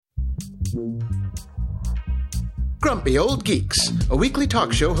Grumpy Old Geeks, a weekly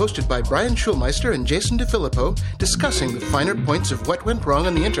talk show hosted by Brian Schulmeister and Jason DeFilippo, discussing the finer points of what went wrong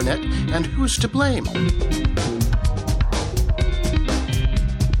on the internet and who's to blame.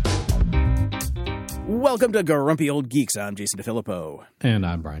 Welcome to Grumpy Old Geeks. I'm Jason DeFilippo. And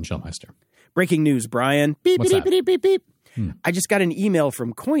I'm Brian Schulmeister. Breaking news, Brian. Beep, What's beep, that? beep, beep, beep. I just got an email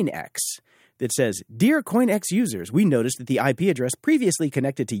from CoinX that says, Dear CoinX users, we noticed that the IP address previously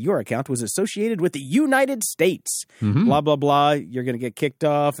connected to your account was associated with the United States. Blah, blah, blah. You're going to get kicked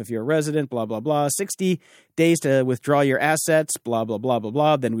off if you're a resident, blah, blah, blah. 60 days to withdraw your assets, blah, blah, blah, blah,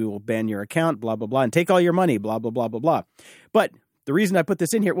 blah. Then we will ban your account, blah, blah, blah, and take all your money, blah, blah, blah, blah, blah. But the reason I put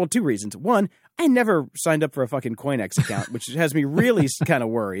this in here, well, two reasons. One, I never signed up for a fucking CoinX account, which has me really kind of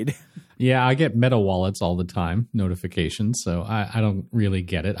worried. Yeah, I get Meta wallets all the time, notifications, so I don't really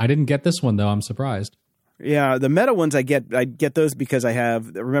get it. I didn't get this one, though. I'm surprised. Yeah, the Meta ones, I get those because I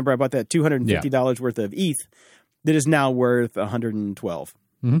remember I bought that $250 worth of ETH that is now worth $112.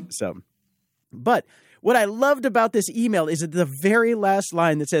 So, but what I loved about this email is at the very last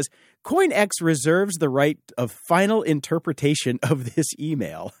line that says, CoinX reserves the right of final interpretation of this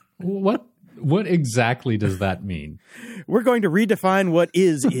email. What exactly does that mean? We're going to redefine what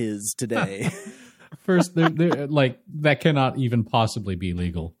is today. First, they're like that cannot even possibly be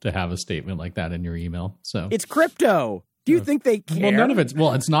legal to have a statement like that in your email. So it's crypto. Do you think they care? Well, none of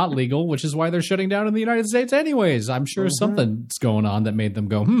it's not legal, which is why they're shutting down in the United States anyways. I'm sure something's going on that made them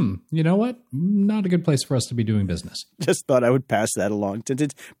go, you know what? Not a good place for us to be doing business. Just thought I would pass that along.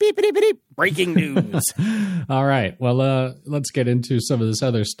 Beep, beep, beep, beep. Breaking news. All right. Well, let's get into some of this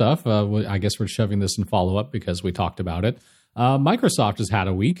other stuff. I guess we're shoving this in follow-up because we talked about it. Microsoft has had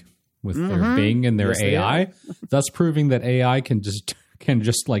a week with their Bing and their AI, thus proving that AI can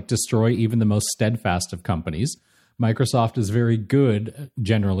just like destroy even the most steadfast of companies. Microsoft is very good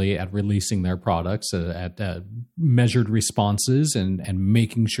generally at releasing their products, at measured responses and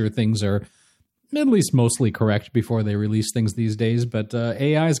making sure things are at least mostly correct before they release things these days. But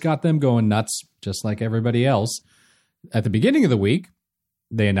AI's got them going nuts, just like everybody else. At the beginning of the week,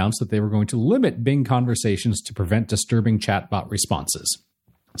 they announced that they were going to limit Bing conversations to prevent disturbing chatbot responses.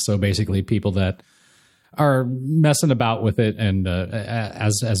 So basically people that are messing about with it, and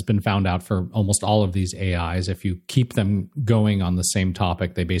as has been found out for almost all of these AIs, if you keep them going on the same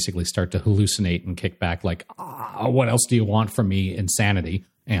topic, they basically start to hallucinate and kick back like, what else do you want from me? Insanity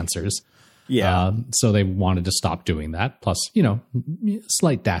answers. Yeah. So they wanted to stop doing that. Plus,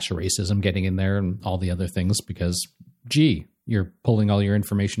 slight dash of racism getting in there and all the other things because, you're pulling all your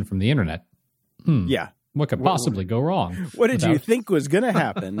information from the internet. Yeah. What could possibly go wrong? What did you think was going to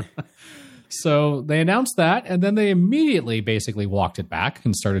happen? So they announced that, and then they immediately basically walked it back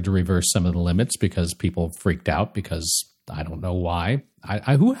and started to reverse some of the limits because people freaked out because I don't know why.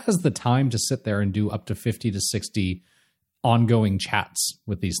 Who has the time to sit there and do up to 50 to 60 ongoing chats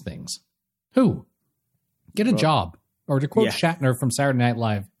with these things? Get a job. Or to quote Shatner from Saturday Night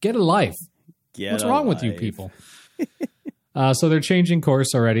Live, get a life. What's wrong with you people? So they're changing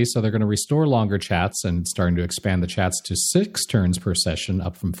course already. So they're going to restore longer chats and starting to expand the chats to 6 turns per session,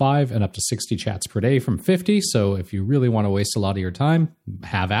 up from 5, and up to 60 chats per day from 50. So if you really want to waste a lot of your time,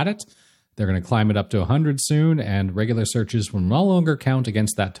 have at it. They're going to climb it up to 100 soon, and regular searches will no longer count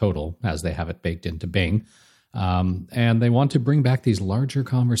against that total as they have it baked into Bing. And they want to bring back these larger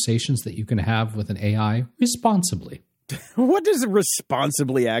conversations that you can have with an AI responsibly. What does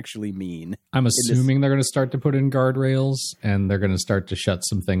responsibly actually mean? I'm assuming they're going to start to put in guardrails and they're going to start to shut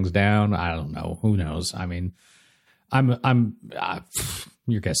some things down. I don't know. Who knows? I mean,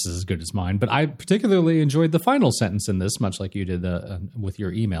 your guess is as good as mine, but I particularly enjoyed the final sentence in this, much like you did with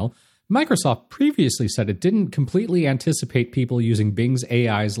your email. Microsoft previously said it didn't completely anticipate people using Bing's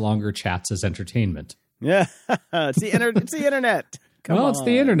AI's longer chats as entertainment. Yeah, it's the internet. It's the internet.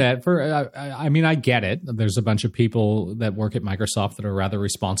 I get it. There's a bunch of people that work at Microsoft that are rather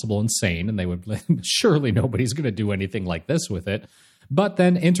responsible and sane, and they would surely nobody's going to do anything like this with it. But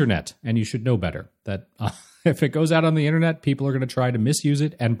then internet, and you should know better that if it goes out on the internet, people are going to try to misuse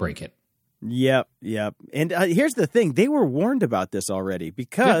it and break it. Yep. And here's the thing. They were warned about this already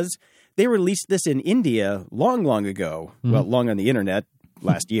because they released this in India long ago. Mm-hmm. Well, long on the internet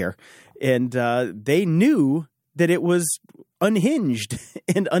last year. And they knew that it was unhinged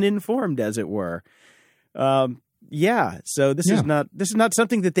and uninformed, as it were. So this is not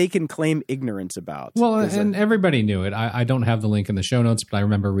something that they can claim ignorance about. Well, and everybody knew it. I don't have the link in the show notes, but I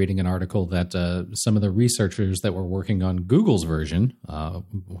remember reading an article that some of the researchers that were working on Google's version,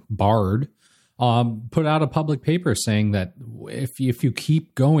 Bard, put out a public paper saying that if you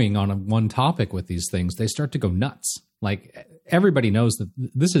keep going on one topic with these things, they start to go nuts. Like everybody knows that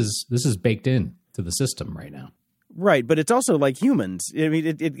this is baked in to the system right now. Right, but it's also like humans. I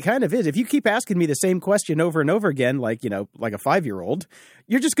mean, it kind of is. If you keep asking me the same question over and over again, like, like a 5-year-old,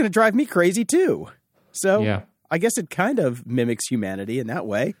 you're just going to drive me crazy too. So yeah. I guess it kind of mimics humanity in that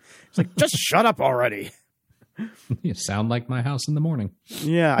way. It's like, just shut up already. You sound like my house in the morning.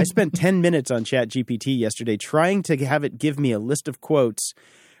 Yeah, I spent 10 minutes on ChatGPT yesterday trying to have it give me a list of quotes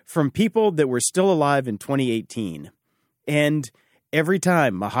from people that were still alive in 2018. And every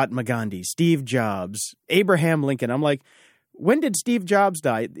time, Mahatma Gandhi, Steve Jobs, Abraham Lincoln, I'm like, when did Steve Jobs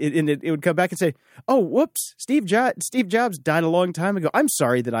die? And it would come back and say, oh, whoops, Steve Jobs died a long time ago. I'm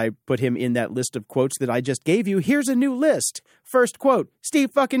sorry that I put him in that list of quotes that I just gave you. Here's a new list. First quote, Steve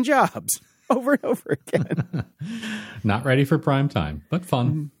fucking Jobs. Over and over again. Not ready for prime time, but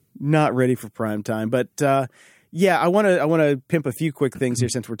fun. Not ready for prime time, but yeah, I want to pimp a few quick things here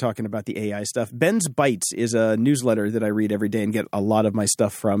since we're talking about the AI stuff. Ben's Bites is a newsletter that I read every day and get a lot of my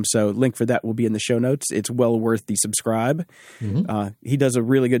stuff from. So link for that will be in the show notes. It's well worth the subscribe. Mm-hmm. He does a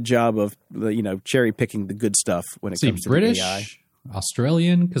really good job of cherry picking the good stuff when it comes to British, the AI.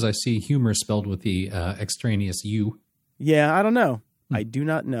 Australian, because I see humor spelled with the extraneous U. Yeah, I don't know. I do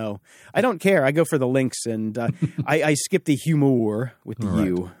not know. I don't care. I go for the links, and I skip the humor with the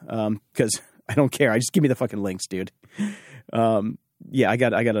U because I don't care. I just give me the fucking links, dude. Yeah, I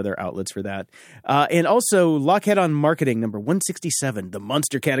got other outlets for that. And also, Lockhead on Marketing, number 167, the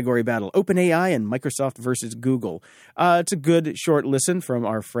monster category battle, OpenAI and Microsoft versus Google. It's a good short listen from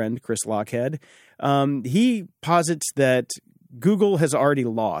our friend Chris Lockhead. He posits that Google has already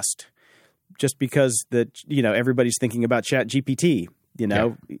lost just because everybody's thinking about ChatGPT.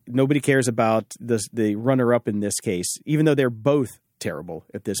 Nobody cares about the runner-up in this case, even though they're both terrible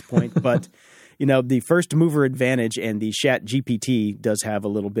at this point. But, the first mover advantage and the ChatGPT does have a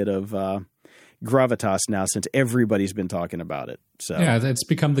little bit of gravitas now since everybody's been talking about it. So yeah, it's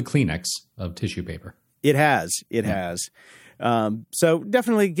become the Kleenex of tissue paper. It has. It has. So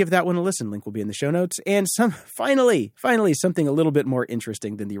definitely give that one a listen. Link will be in the show notes. And finally, something a little bit more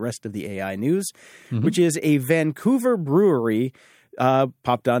interesting than the rest of the AI news, which is a Vancouver brewery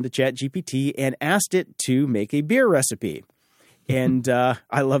popped onto ChatGPT and asked it to make a beer recipe. And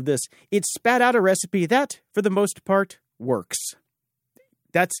I love this. It spat out a recipe that, for the most part, works.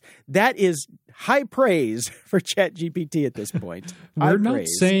 That is high praise for ChatGPT at this point. We're not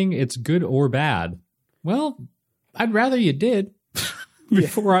saying it's good or bad. Well, I'd rather you did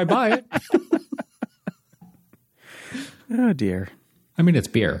before I buy it. Oh, dear. I mean, it's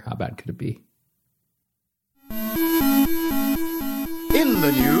beer. How bad could it be? In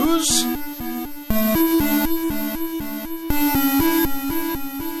the news,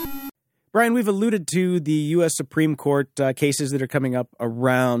 Brian, we've alluded to the U.S. Supreme Court cases that are coming up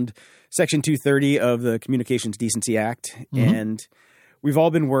around Section 230 of the Communications Decency Act, and we've all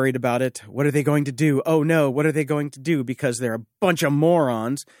been worried about it. What are they going to do? Oh, no, what are they going to do? Because they're a bunch of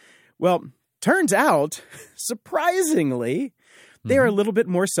morons. Well, turns out, surprisingly, they are a little bit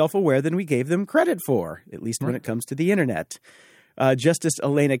more self-aware than we gave them credit for, at least when it comes to the internet. Justice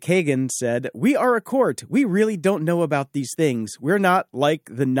Elena Kagan said, "We are a court. We really don't know about these things. We're not like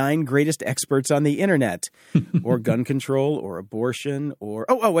the 9 greatest experts on the internet or gun control or abortion or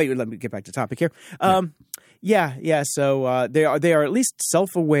wait, let me get back to topic here. So they are at least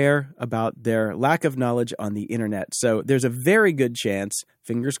self-aware about their lack of knowledge on the internet. So there's a very good chance,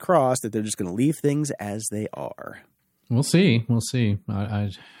 fingers crossed, that they're just going to leave things as they are." We'll see.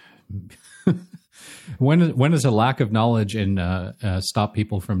 When does a lack of knowledge stop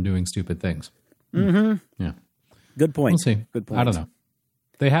people from doing stupid things? Yeah. Good point. We'll see. Good point. I don't know.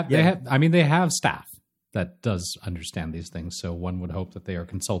 They have staff that does understand these things. So one would hope that they are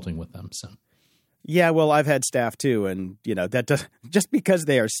consulting with them. So. Yeah, well, I've had staff too, and that does just because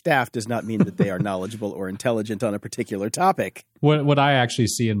they are staff does not mean that they are knowledgeable or intelligent on a particular topic. What I actually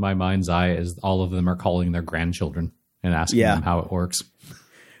see in my mind's eye is all of them are calling their grandchildren and asking them how it works.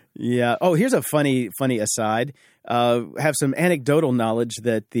 Yeah. Oh, here's a funny aside. Have some anecdotal knowledge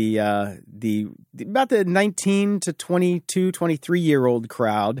that about the 19 to 22, 23-year-old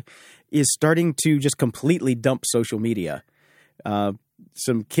crowd is starting to just completely dump social media.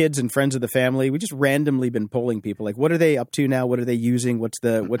 Some kids and friends of the family, we just randomly been polling people like, what are they up to now? What are they using? What's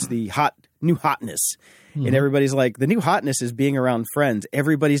the new hotness? And everybody's like, the new hotness is being around friends.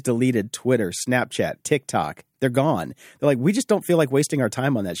 Everybody's deleted Twitter, Snapchat, TikTok. They're gone. They're like, we just don't feel like wasting our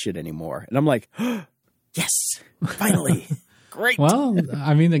time on that shit anymore. And I'm like, yes, finally. Great. Well,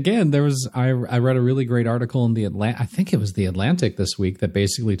 I mean, again, I read a really great article in I think it was the Atlantic this week that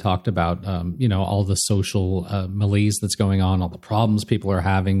basically talked about, all the social malaise that's going on, all the problems people are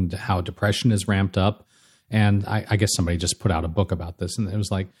having, how depression is ramped up. And I guess somebody just put out a book about this, and it was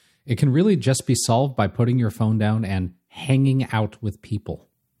like, it can really just be solved by putting your phone down and hanging out with people.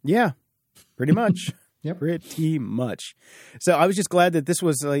 Yeah, pretty much. Yep. Pretty much. So I was just glad that this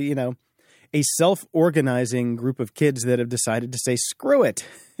was, a self-organizing group of kids that have decided to say, screw it,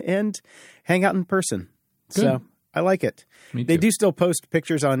 and hang out in person. Good. So I like it. Me They too. do still post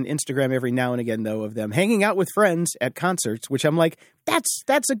pictures on Instagram every now and again, though, of them hanging out with friends at concerts, which I'm like,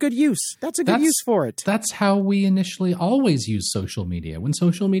 that's a good use. That's a good use for it. That's how we initially always used social media. When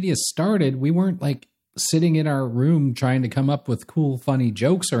social media started, we weren't like sitting in our room trying to come up with cool, funny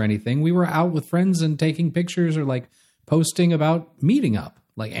jokes or anything. We were out with friends and taking pictures or like posting about meeting up.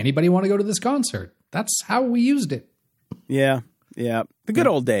 Like, anybody want to go to this concert? That's how we used it. Yeah. The good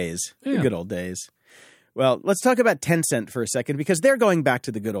old days. Yeah. The good old days. Well, let's talk about Tencent for a second, because they're going back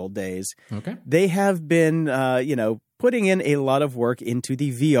to the good old days. Okay. They have been, putting in a lot of work into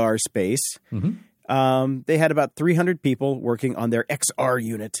the VR space. Mm-hmm. They had about 300 people working on their XR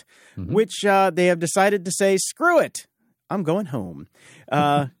unit, which they have decided to say, screw it, I'm going home.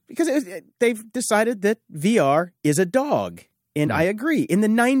 Because they've decided that VR is a dog. And I agree. In the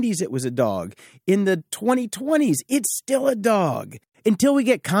 90s, it was a dog. In the 2020s, it's still a dog. Until we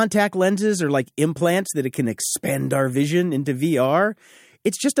get contact lenses or like implants that it can expand our vision into VR,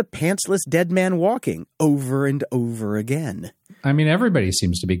 it's just a pantsless dead man walking over and over again. I mean, everybody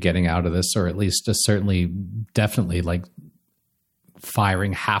seems to be getting out of this, or at least definitely like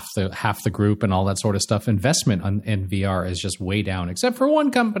firing half the group and all that sort of stuff. Investment in VR is just way down, except for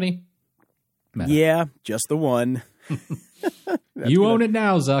one company. Meta. Yeah, just the one. You own it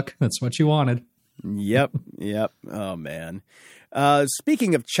now, Zuck. That's what you wanted. Yep. Oh, man.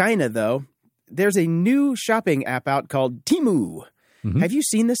 Speaking of China, though, there's a new shopping app out called Temu. Have you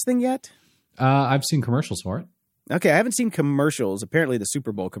seen this thing yet? I've seen commercials for it. Okay, I haven't seen commercials. Apparently the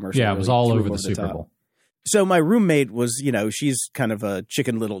Super Bowl commercial. Yeah, it was all threw over it the Super top. Bowl. So my roommate was, she's kind of a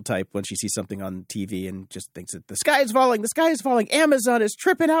Chicken Little type when she sees something on TV and just thinks that the sky is falling. Amazon is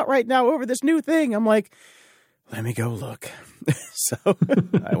tripping out right now over this new thing. I'm like, let me go look. So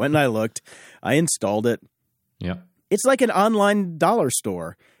I went and I looked. I installed it. Yep. It's like an online dollar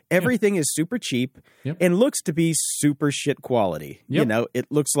store. Everything is super cheap and looks to be super shit quality. Yep. It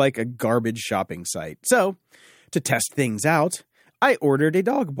looks like a garbage shopping site. So to test things out, I ordered a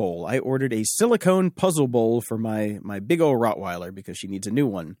dog bowl. I ordered a silicone puzzle bowl for my big old Rottweiler because she needs a new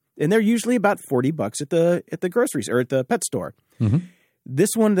one. And they're usually about $40 at the groceries or at the pet store. Mm-hmm.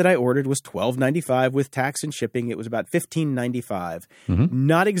 This one that I ordered was $12.95 with tax and shipping. It was about $15.95.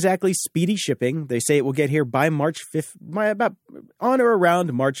 Not exactly speedy shipping. They say it will get here by March 5th, about on or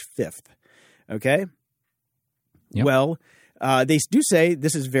around March 5th. Okay? Yep. Well, they do say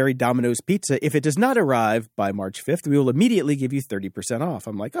this is very Domino's Pizza. If it does not arrive by March 5th, we will immediately give you 30% off.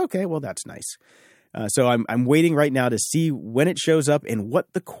 I'm like, okay, well, that's nice. So I'm waiting right now to see when it shows up and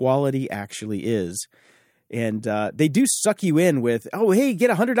what the quality actually is. And they do suck you in with, oh, hey, get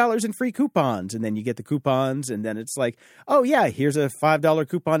 $100 in free coupons. And then you get the coupons. And then it's like, oh, yeah, here's a $5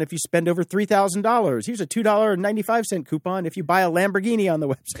 coupon if you spend over $3,000. Here's a $2.95 coupon if you buy a Lamborghini on the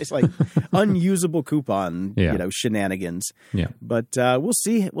website. It's like unusable coupon, shenanigans. Yeah. But we'll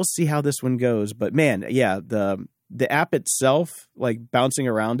see. We'll see how this one goes. But, man, yeah, the app itself, like bouncing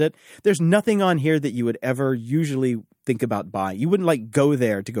around it, there's nothing on here that you would ever usually think about buying. You wouldn't like go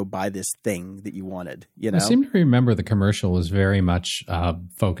there to go buy this thing that you wanted, I seem to remember the commercial was very much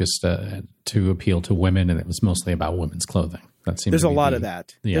focused to appeal to women, and it was mostly about women's clothing. There's a lot of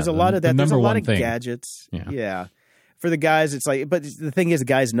that. There's a lot of that. There's a lot of gadgets. Yeah. For the guys, it's like, but the thing is,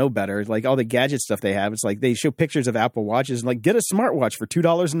 guys know better. Like all the gadget stuff they have, it's like they show pictures of Apple Watches and like, get a smartwatch for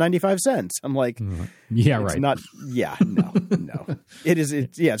 $2.95. I'm like, yeah, it's right. Not, yeah, no.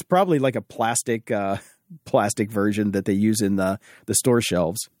 It's probably like a plastic version that they use in the store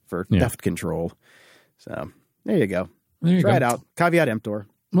shelves for theft control. So there you go. Try it out. Caveat emptor.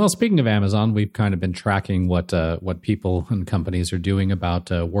 Well, speaking of Amazon, we've kind of been tracking what people and companies are doing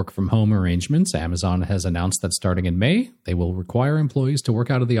about work from home arrangements. Amazon has announced that starting in May, they will require employees to work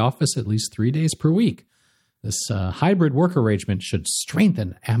out of the office at least 3 days per week. This hybrid work arrangement should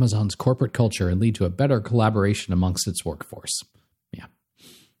strengthen Amazon's corporate culture and lead to a better collaboration amongst its workforce. Yeah.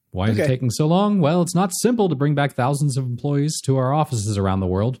 Why is it taking so long? Well, it's not simple to bring back thousands of employees to our offices around the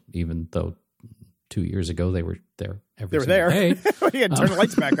world, even though 2 years ago they were there every single day. You had to turn the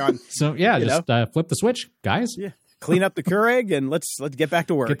lights back on. So flip the switch, guys. Yeah. Clean up the Keurig and let's get back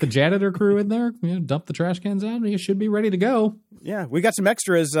to work. Get the janitor crew in there. Dump the trash cans out. You should be ready to go. Yeah, we got some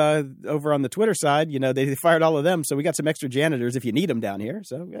extras over on the Twitter side. They fired all of them, so we got some extra janitors if you need them down here.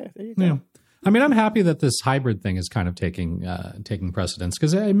 So there you go. I mean, I'm happy that this hybrid thing is kind of taking precedence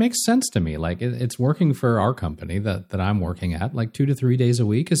because it makes sense to me. Like it's working for our company that I'm working at. Like 2 to 3 days a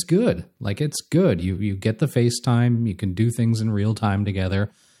week is good. Like it's good. You get the FaceTime. You can do things in real time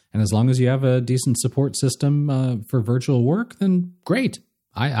together. And as long as you have a decent support system for virtual work, then great.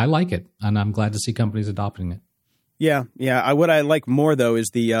 I like it. And I'm glad to see companies adopting it. Yeah. What I like more, though, is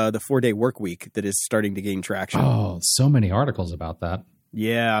the 4-day work week that is starting to gain traction. Oh, so many articles about that.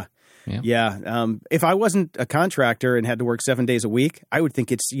 Yeah. If I wasn't a contractor and had to work 7 days a week, I would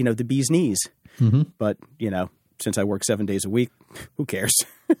think it's, the bee's knees. Mm-hmm. But, since I work 7 days a week, who cares?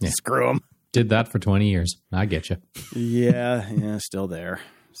 Yeah. Screw them. Did that for 20 years. I get you. Yeah. Still there.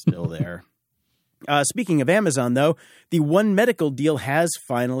 Speaking of Amazon, though, the One Medical deal has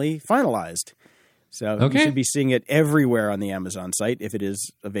finally finalized. So you should be seeing it everywhere on the Amazon site if it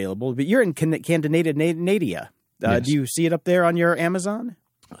is available. But you're in Scandinavia. Yes. Do you see it up there on your Amazon?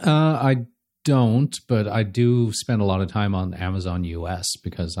 I don't, but I do spend a lot of time on Amazon US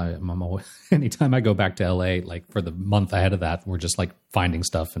because anytime I go back to LA, like for the month ahead of that, we're just like finding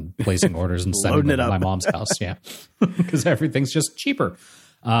stuff and placing orders and sending them to my mom's house. Yeah, because everything's just cheaper.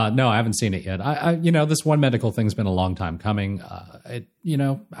 No, I haven't seen it yet. This One Medical thing's been a long time coming.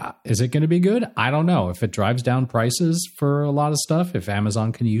 Is it going to be good? I don't know. If it drives down prices for a lot of stuff, if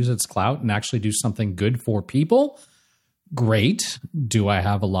Amazon can use its clout and actually do something good for people, great. Do I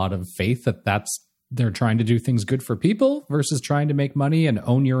have a lot of faith that they're trying to do things good for people versus trying to make money and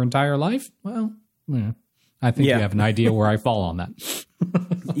own your entire life? Well, I think you have an idea where I fall on that.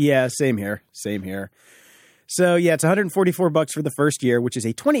 Yeah, same here. So, it's $144 for the first year, which is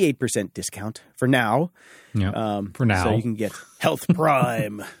a 28% discount for now. Yeah, for now. So you can get Health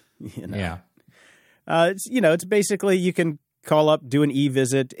Prime. Yeah. It's basically you can call up, do an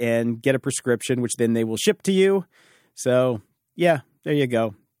e-visit, and get a prescription, which then they will ship to you. So, there you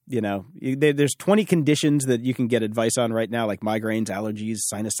go. There's 20 conditions that you can get advice on right now, like migraines, allergies,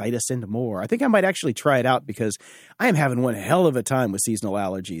 sinusitis, and more. I think I might actually try it out because I am having one hell of a time with seasonal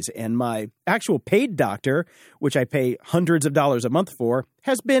allergies. And my actual paid doctor, which I pay hundreds of dollars a month for,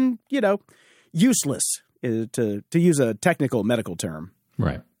 has been, useless, to use a technical medical term.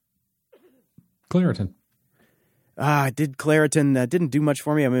 Right. Claritin. I did Claritin. Didn't do much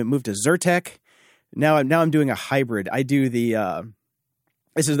for me. I moved to Zyrtec. Now I'm doing a hybrid. I do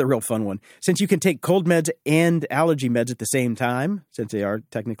this is the real fun one. Since you can take cold meds and allergy meds at the same time, since they are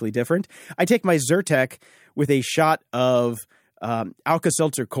technically different, I take my Zyrtec with a shot of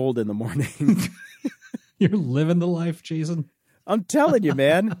Alka-Seltzer Cold in the morning. You're living the life, Jason. I'm telling you,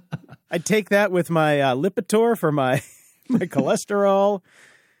 man. I take that with my Lipitor for my cholesterol.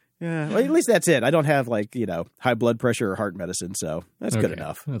 Yeah, well, at least that's it. I don't have high blood pressure or heart medicine, so that's good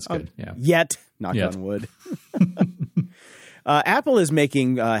enough. That's good. Yeah. Yet, knock on wood. Apple is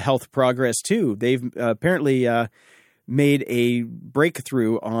making health progress too. They've apparently made a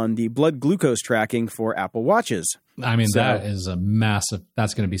breakthrough on the blood glucose tracking for Apple Watches. I mean, that is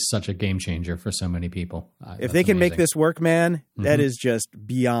that's going to be such a game changer for so many people. If they can make this work, man, that is just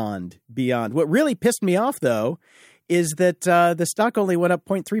beyond. What really pissed me off, though, is that the stock only went up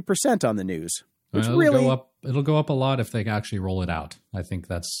 0.3% on the news. Which it'll go up a lot if they actually roll it out. I think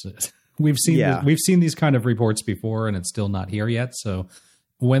that's we've seen these kind of reports before, and it's still not here yet. So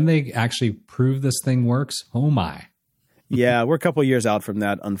when they actually prove this thing works, oh my. Yeah, we're a couple of years out from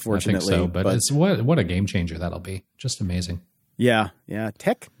that, unfortunately. I think so, but it's what a game changer that'll be. Just amazing. Yeah.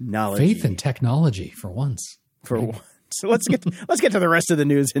 Technology. Faith in technology for once. So let's get to the rest of the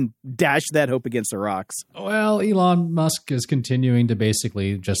news and dash that hope against the rocks. Well, Elon Musk is continuing to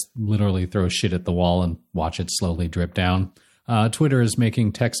basically just literally throw shit at the wall and watch it slowly drip down. Twitter is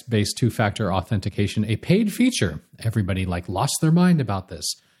making text-based two-factor authentication a paid feature. Everybody lost their mind about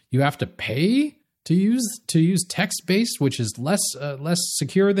this. You have to pay to use text-based, which is less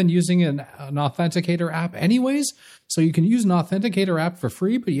secure than using an authenticator app anyways. So you can use an authenticator app for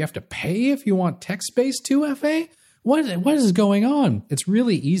free, but you have to pay if you want text-based 2FA? What is going on? It's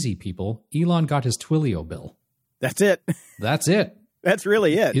really easy, people. Elon got his Twilio bill. That's it. That's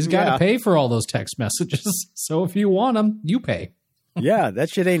really it. He's got to pay for all those text messages. So if you want them, you pay. Yeah, that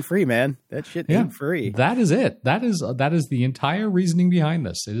shit ain't free, man. That shit ain't free. That is it. That is the entire reasoning behind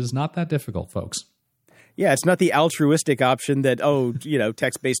this. It is not that difficult, folks. Yeah, it's not the altruistic option that,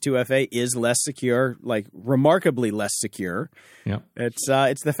 text-based 2FA is less secure, remarkably less secure. Yeah. It's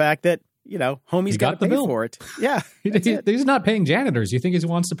the fact that, homie's got to pay for it. Yeah. He's not paying janitors. You think he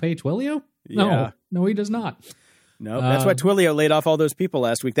wants to pay Twilio? Yeah. No, he does not. No, that's why Twilio laid off all those people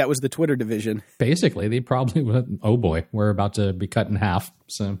last week. That was the Twitter division. Basically, they probably would. Oh boy, we're about to be cut in half.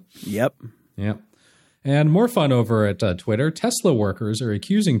 So. Yep. And more fun over at Twitter. Tesla workers are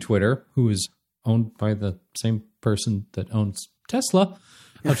accusing Twitter, who is owned by the same person that owns Tesla,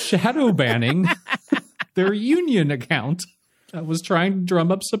 of shadow banning their union account that was trying to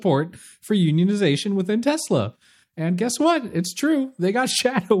drum up support for unionization within Tesla. And guess what? It's true. They got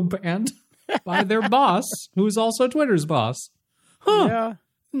shadow banned by their boss, who is also Twitter's boss. Huh. Yeah.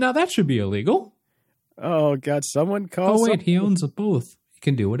 Now that should be illegal. Oh, God. Someone calls. Oh, wait. He owns both. He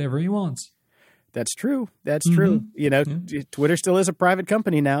can do whatever he wants. That's true. That's true. You know, Twitter still is a private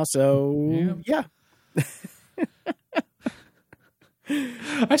company now. So, yeah.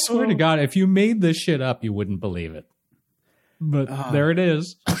 I swear to God, if you made this shit up, you wouldn't believe it. But there it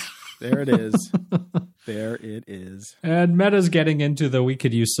is. There it is. There it is. And Meta's getting into the we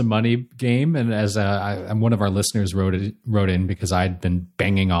could use some money game. And as one of our listeners wrote in because I'd been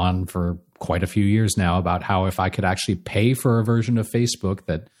banging on for quite a few years now about how if I could actually pay for a version of Facebook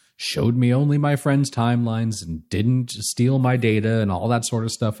that showed me only my friends' timelines and didn't steal my data and all that sort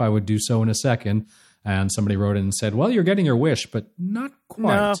of stuff, I would do so in a second. And somebody wrote in and said, well, you're getting your wish, but not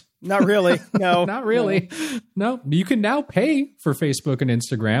quite. No, not really. No, not really. No, you can now pay for Facebook and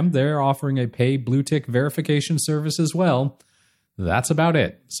Instagram. They're offering a pay blue tick verification service as well. That's about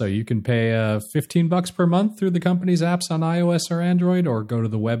it. So you can pay $15 per month through the company's apps on iOS or Android, or go to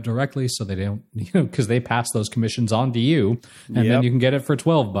the web directly so they don't, because they pass those commissions on to you. And then you can get it for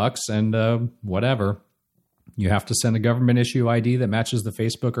 $12 and whatever. You have to send a government issue ID that matches the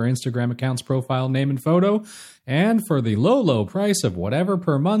Facebook or Instagram account's profile name and photo. And for the low, low price of whatever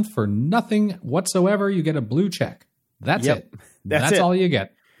per month for nothing whatsoever, you get a blue check. That's it. That's all you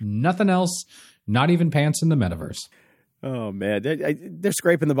get. Nothing else. Not even pants in the metaverse. Oh, man. They're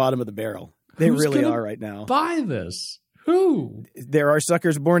scraping the bottom of the barrel. They really are right now. Buy this. Who? There are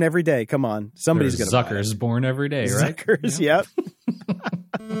suckers born every day. Come on. Somebody's going to buy it. Suckers born every day, right? Suckers, yep.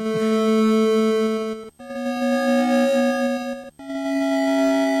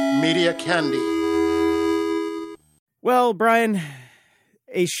 Media Candy. Well, Brian,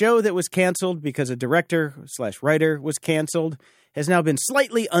 a show that was canceled because a director/writer was canceled has now been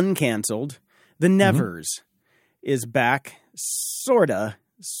slightly uncanceled. The Nevers is back, sorta.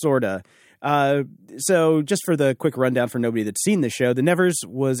 So just for the quick rundown for nobody that's seen the show, The Nevers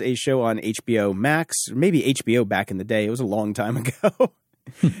was a show on HBO Max, maybe HBO back in the day. It was a long time ago.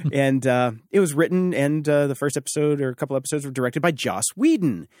 And it was written, and the first episode or a couple episodes were directed by Joss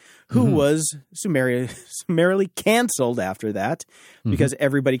Whedon, who was summarily canceled after that because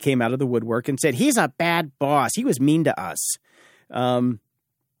everybody came out of the woodwork and said, he's a bad boss. He was mean to us. And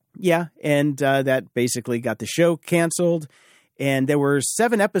that basically got the show canceled. And there were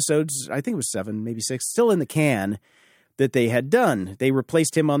 7 episodes, I think it was 7, maybe 6, still in the can that they had done. They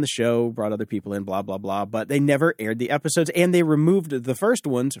replaced him on the show, brought other people in, blah, blah, blah, but they never aired the episodes, and they removed the first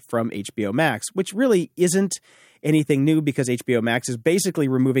ones from HBO Max, which really isn't anything new because HBO Max is basically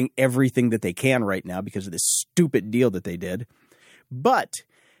removing everything that they can right now because of this stupid deal that they did. But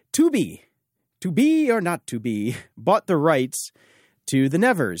Tubi or not to be, bought the rights to The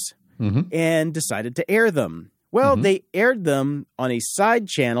Nevers and decided to air them. Well, they aired them on a side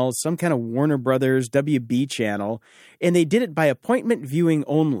channel, some kind of Warner Brothers WB channel, and they did it by appointment viewing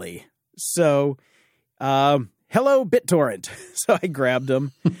only. So, hello, BitTorrent. So I grabbed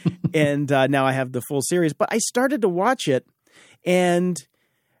them, and now I have the full series. But I started to watch it, and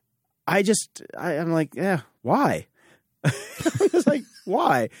I'm like, why? I was like,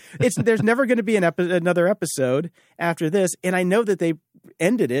 why? There's never going to be another episode after this, and I know that they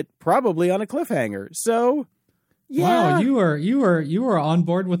ended it probably on a cliffhanger. So. Yeah. Wow, you are on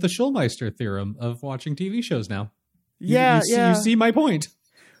board with the Schulmeister theorem of watching TV shows now. You see my point.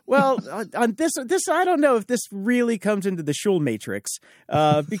 Well, on this I don't know if this really comes into the Schul matrix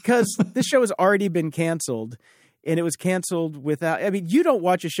because this show has already been canceled, and it was canceled without. I mean, you don't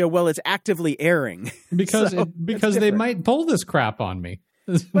watch a show while it's actively airing because they might pull this crap on me.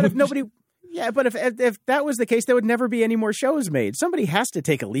 But if nobody. Yeah, but if that was the case, there would never be any more shows made. Somebody has to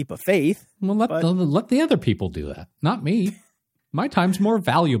take a leap of faith. Well, let the other people do that, not me. My time's more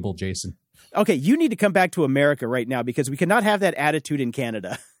valuable, Jason. Okay, you need to come back to America right now because we cannot have that attitude in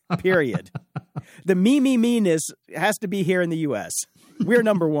Canada, period. The me-ness has to be here in the U.S. We're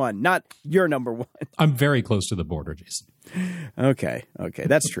number one, not you're number one. I'm very close to the border, Jason. Okay,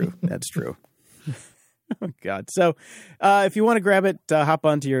 that's true. That's true. Oh, God. So if you want to grab it, hop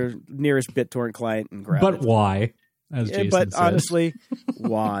onto your nearest BitTorrent client and grab it. But why? As Jason says. Honestly,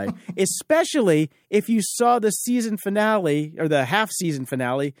 why? Especially if you saw the season finale or the half-season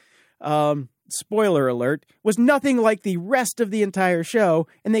finale, spoiler alert, was nothing like the rest of the entire show,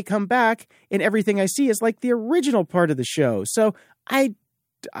 and they come back and everything I see is like the original part of the show. So I'm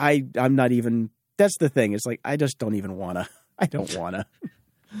not even... That's the thing. It's like, I just don't even want to. I don't want to.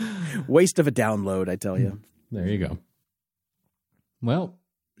 Waste of a download, I tell you. There you go. Well,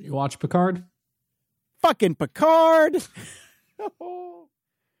 you watch Picard? Fucking Picard.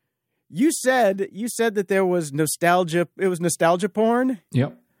 You said that there was nostalgia. It was nostalgia porn.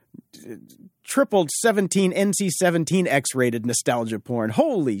 Yep. Tripled 17 NC-17 X-rated nostalgia porn.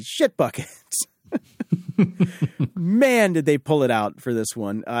 Holy shit buckets. Man, did they pull it out for this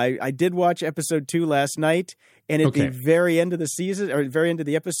one. I did watch episode 2 last night, and at the very end of the season, or very end of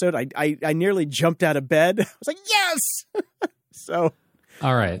the episode, I nearly jumped out of bed. I was like, yes! So...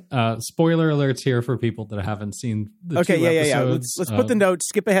 All right. Spoiler alerts here for people that haven't seen the two episodes. Yeah. Let's put the note.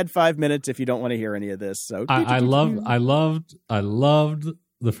 Skip ahead 5 minutes if you don't want to hear any of this. So I loved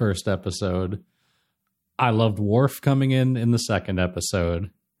the first episode. I loved Worf coming in the second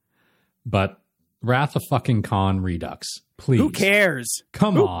episode. But Wrath of fucking Khan Redux. Please. Who cares?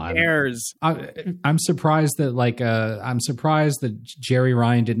 Come on. Who cares? I'm surprised that Jerry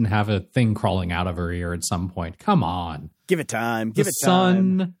Ryan didn't have a thing crawling out of her ear at some point. Come on. Give it time. Give it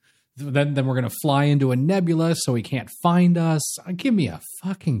time. Then we're going to fly into a nebula so he can't find us. Give me a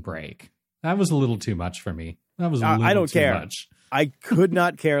fucking break. That was a little too much for me. That was a little I don't too care. much. I could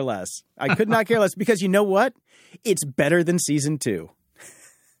not care less. I could not care less because you know what? It's better than season 2.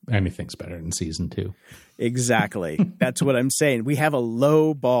 Anything's better than season 2. Exactly. That's what I'm saying. We have a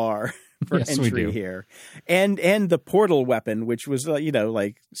low bar for entry here. And the portal weapon, which was,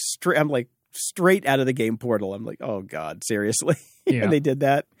 straight out of the game Portal. I'm like, oh God, seriously? Yeah. And they did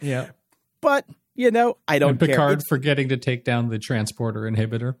that. Yeah. But, I don't care. Picard forgetting to take down the transporter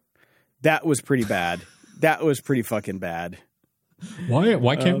inhibitor. That was pretty bad. That was pretty fucking bad.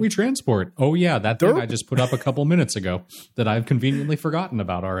 Why can't we transport? Oh, yeah, that thing I just put up a couple minutes ago that I've conveniently forgotten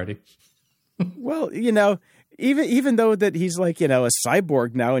about already. Well, even though that he's like, a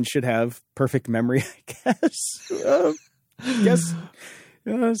cyborg now and should have perfect memory, I guess.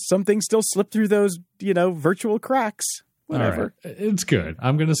 Some things still slip through those, virtual cracks. Whatever. Right. It's good.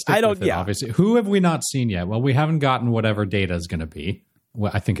 I'm going to stick with it, obviously. Who have we not seen yet? Well, we haven't gotten whatever Data is going to be.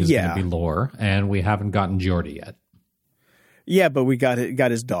 What I think is going to be Lore, and we haven't gotten Geordi yet. Yeah, but we got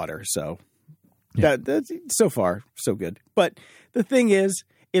his daughter, so that's so far so good. But the thing is,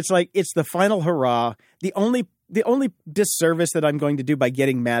 it's the final hurrah. The only disservice that I'm going to do by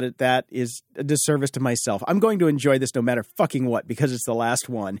getting mad at that is a disservice to myself. I'm going to enjoy this no matter fucking what because it's the last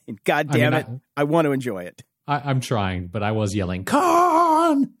one. And God damn it, I want to enjoy it. I'm trying, but I was yelling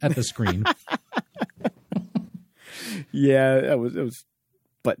 "Khan" at the screen. Yeah, it was.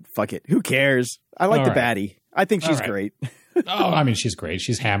 But fuck it, who cares? I like the baddie. I think she's great. She's great.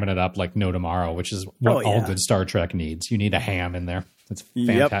 She's hamming it up like no tomorrow, which is what all good Star Trek needs. You need a ham in there. It's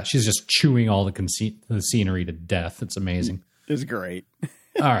fantastic. Yep. She's just chewing all the scenery to death. It's amazing. It's great.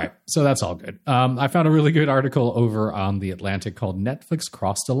 All right. So that's all good. I found a really good article over on The Atlantic called Netflix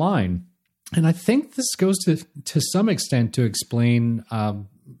Crossed a Line. And I think this goes to some extent to explain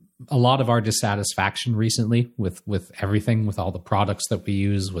a lot of our dissatisfaction recently with everything, with all the products that we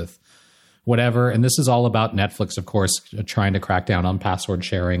use, with whatever. And this is all about Netflix, of course, trying to crack down on password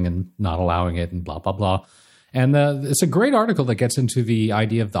sharing and not allowing it and blah, blah, blah. And it's a great article that gets into the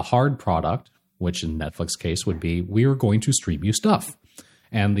idea of the hard product, which in Netflix case would be, we're going to stream you stuff.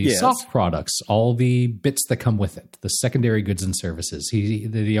 And the soft products, all the bits that come with it, the secondary goods and services.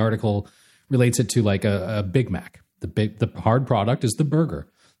 The article relates it to like a Big Mac. The hard product is the burger.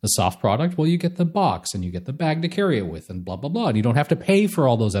 The soft product, well, you get the box and you get the bag to carry it with and blah, blah, blah. And you don't have to pay for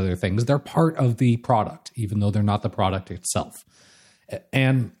all those other things. They're part of the product, even though they're not the product itself.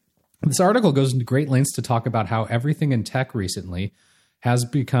 And this article goes into great lengths to talk about how everything in tech recently has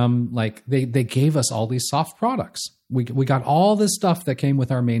become like they gave us all these soft products. We got all this stuff that came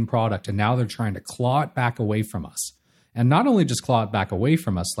with our main product, and now they're trying to claw it back away from us. And not only just claw it back away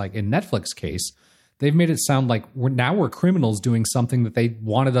from us, like in Netflix case, they've made it sound like we're criminals doing something that they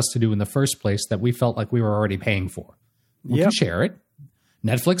wanted us to do in the first place that we felt like we were already paying for. We can share it.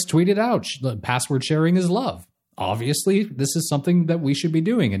 Netflix tweeted out, password sharing is love. Obviously, this is something that we should be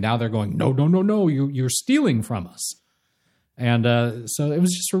doing. And now they're going, no, you're stealing from us. And so it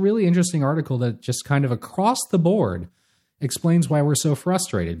was just a really interesting article that just kind of across the board explains why we're so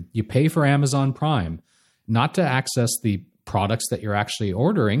frustrated. You pay for Amazon Prime, not to access the products that you're actually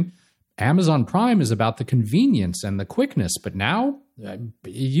ordering. Amazon Prime is about the convenience and the quickness, but now it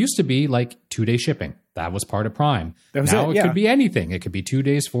used to be like 2-day shipping. That was part of Prime. Now it could be anything. It could be 2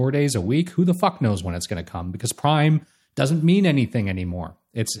 days, 4 days, a week. Who the fuck knows when it's going to come? Because Prime doesn't mean anything anymore.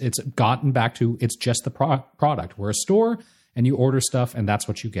 It's gotten back to it's just the product. We're a store and you order stuff and that's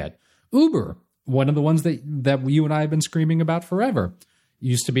what you get. Uber, one of the ones that you and I have been screaming about forever,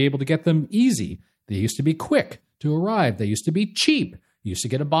 used to be able to get them easy. They used to be quick to arrive. They used to be cheap. You used to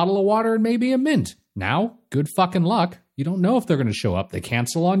get a bottle of water and maybe a mint. Now, good fucking luck. You don't know if they're going to show up. They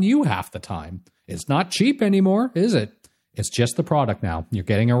cancel on you half the time. It's not cheap anymore, is it? It's just the product now. You're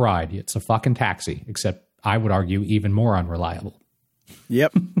getting a ride. It's a fucking taxi, except I would argue even more unreliable.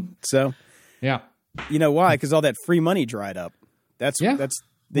 Yep. So, yeah. You know why? Because all that free money dried up. That's the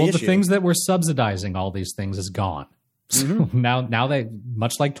issue. The things that were subsidizing all these things is gone. So now they,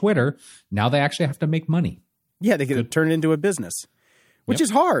 much like Twitter, now they actually have to make money. Yeah, they can turn it into a business, which is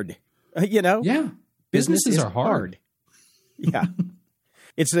hard. Yeah. Businesses are hard. Yeah.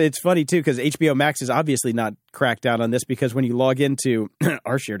 It's funny, too, because HBO Max has obviously not cracked down on this, because when you log into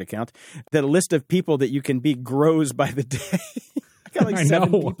our shared account, the list of people that you can be grows by the day. I got like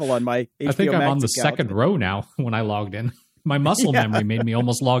 7 people on my HBO Max I think I'm account. on the second row now when I logged in. My muscle memory made me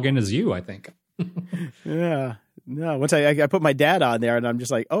almost log in as you, I think. Yeah. No, once I put my dad on there, and I'm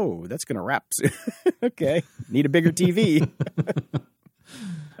just like, oh, that's going to wrap soon. Okay. Need a bigger TV.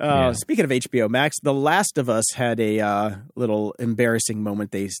 Speaking of HBO Max, The Last of Us had a little embarrassing moment,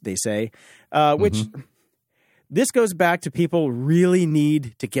 they say, which this goes back to people really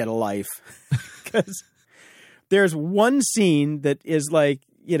need to get a life. Because there's one scene that is like,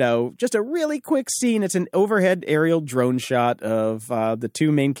 just a really quick scene. It's an overhead aerial drone shot of the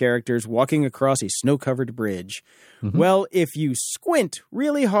two main characters walking across a snow-covered bridge. Well, if you squint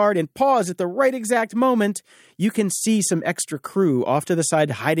really hard and pause at the right exact moment, you can see some extra crew off to the side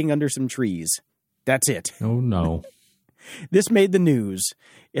hiding under some trees. That's it. Oh, no. This made the news.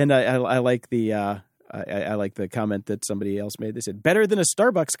 And I like the I like the comment that somebody else made. They said, better than a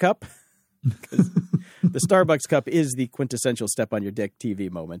Starbucks cup. The Starbucks cup is the quintessential step on your dick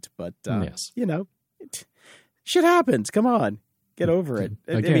TV moment, but shit happens. Come on, get over it.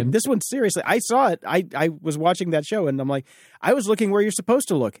 Again, I mean, this one, seriously, I saw it. I was watching that show, and I'm like, I was looking where you're supposed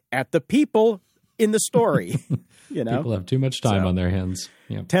to look, at the people in the story. People have too much time on their hands.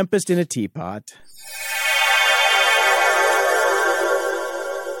 Yep. Tempest in a teapot.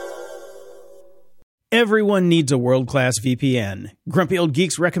 Everyone needs a world-class VPN. Grumpy Old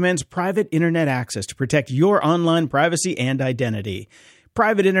Geeks recommends private internet access to protect your online privacy and identity.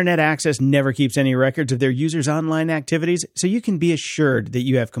 Private internet access never keeps any records of their users' online activities, so you can be assured that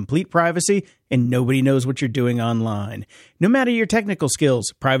you have complete privacy and nobody knows what you're doing online. No matter your technical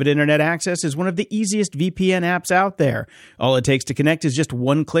skills, private internet access is one of the easiest VPN apps out there. All it takes to connect is just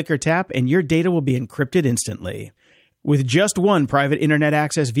one click or tap, and your data will be encrypted instantly. With just one private internet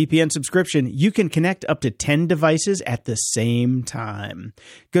access VPN subscription, you can connect up to 10 devices at the same time.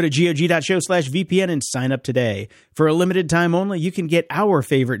 Go to GOG.show/VPN and sign up today. For a limited time only, you can get our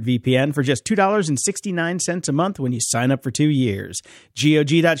favorite VPN for just $2.69 a month when you sign up for 2 years.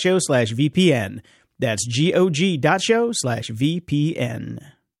 GOG.show/VPN. That's GOG.show/VPN.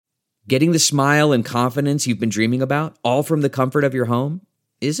 Getting the smile and confidence you've been dreaming about, all from the comfort of your home,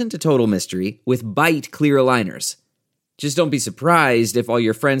 isn't a total mystery with Byte clear aligners. Just don't be surprised if all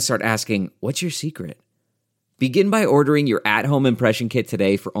your friends start asking, what's your secret? Begin by ordering your at-home impression kit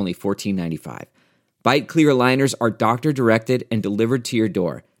today for only $14.95. Byte clear aligners are doctor-directed and delivered to your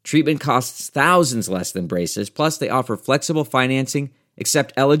door. Treatment costs thousands less than braces, plus they offer flexible financing,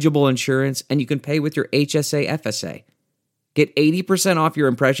 accept eligible insurance, and you can pay with your HSA FSA. Get 80% off your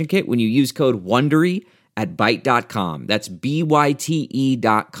impression kit when you use code WONDERY at Byte.com. That's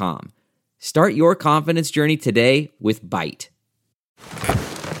BYTE.com. Start your confidence journey today with Byte.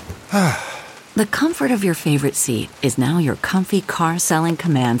 The comfort of your favorite seat is now your comfy car-selling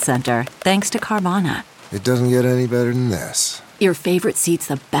command center, thanks to Carvana. It doesn't get any better than this. Your favorite seat's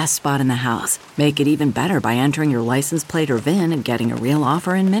the best spot in the house. Make it even better by entering your license plate or VIN and getting a real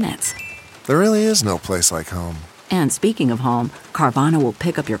offer in minutes. There really is no place like home. And speaking of home, Carvana will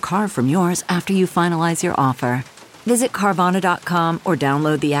pick up your car from yours after you finalize your offer. Visit Carvana.com or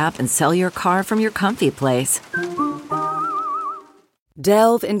download the app and sell your car from your comfy place.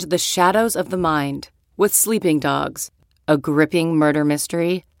 Delve into the shadows of the mind with Sleeping Dogs, a gripping murder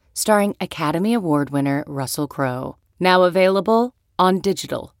mystery starring Academy Award winner Russell Crowe. Now available on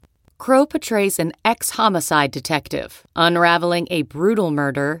digital. Crowe portrays an ex-homicide detective unraveling a brutal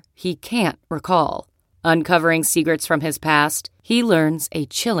murder he can't recall. Uncovering secrets from his past, he learns a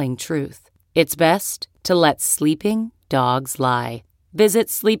chilling truth. It's best to let sleeping dogs lie. Visit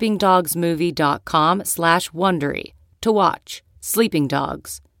sleepingdogsmovie.com/Wondery to watch Sleeping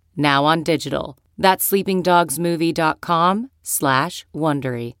Dogs, now on digital. That's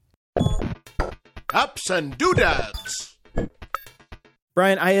sleepingdogsmovie.com/Wondery. Ups and doodads.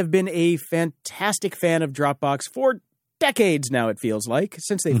 Brian, I have been a fantastic fan of Dropbox for decades now, it feels like,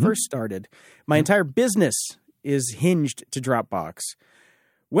 since they first started. My entire business is hinged to Dropbox.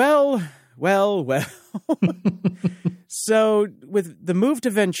 Well, Well. So with the move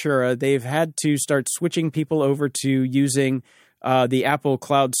to Ventura, they've had to start switching people over to using the Apple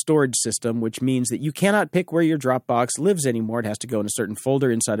Cloud Storage System, which means that you cannot pick where your Dropbox lives anymore. It has to go in a certain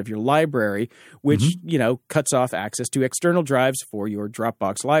folder inside of your library, which, cuts off access to external drives for your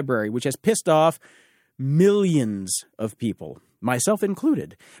Dropbox library, which has pissed off millions of people, myself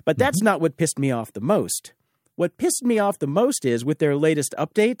included. But that's not what pissed me off the most. What pissed me off the most is with their latest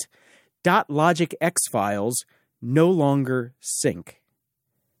update, .logicx files no longer sync.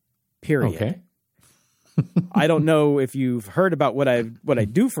 Period. Okay. I don't know if you've heard about what I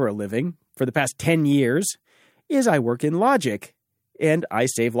do for a living for the past 10 years is I work in Logic, and I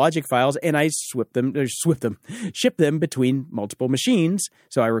save Logic files and I ship them between multiple machines.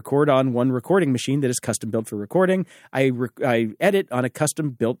 So I record on one recording machine that is custom built for recording. I edit on a custom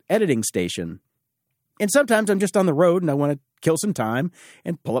built editing station. And sometimes I'm just on the road and I want to kill some time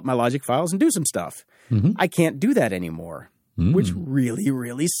and pull up my Logic files and do some stuff. I can't do that anymore, which really,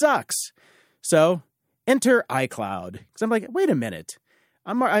 really sucks. So enter iCloud. Because I'm like, wait a minute.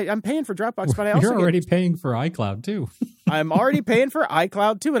 I'm paying for Dropbox, but I also You're already paying for iCloud too. I'm already paying for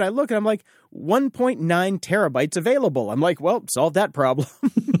iCloud too. And I look and I'm like, 1.9 terabytes available. I'm like, well, solve that problem.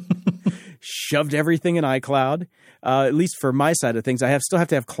 Shoved everything in iCloud. At least for my side of things, I still have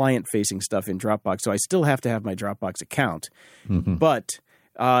to have client-facing stuff in Dropbox, so I still have to have my Dropbox account. But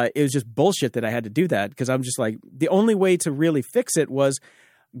it was just bullshit that I had to do that because I'm just like, the only way to really fix it was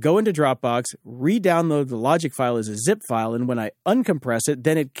go into Dropbox, re-download the Logic file as a zip file, and when I uncompress it,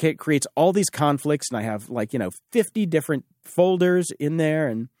 then it creates all these conflicts, and I have 50 different folders in there,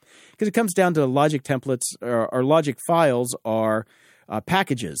 and because it comes down to Logic templates or Logic files are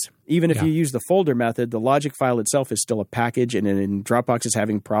packages. Even if you use the folder method, the Logic file itself is still a package, and Dropbox is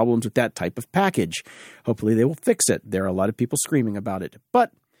having problems with that type of package. Hopefully they will fix it. There are a lot of people screaming about it.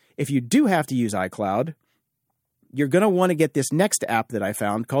 But if you do have to use iCloud, you're going to want to get this next app that I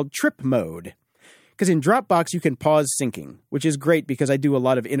found called Trip Mode. Because in Dropbox, you can pause syncing, which is great because I do a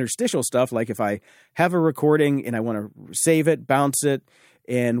lot of interstitial stuff. Like if I have a recording and I want to save it, bounce it,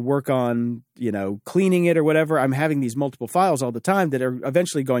 and work on, cleaning it or whatever, I'm having these multiple files all the time that are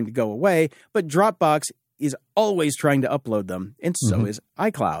eventually going to go away. But Dropbox is always trying to upload them, and so is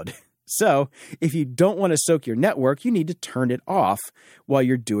iCloud. So if you don't want to soak your network, you need to turn it off while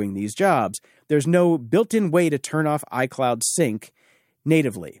you're doing these jobs. There's no built-in way to turn off iCloud sync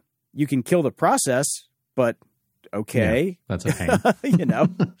natively. You can kill the process, but okay. Yeah, that's a pain.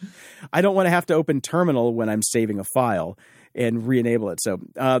 I don't want to have to open Terminal when I'm saving a file and re-enable it. So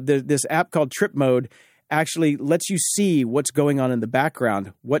this app called Trip Mode actually lets you see what's going on in the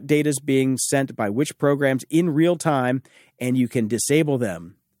background, what data is being sent by which programs in real time, and you can disable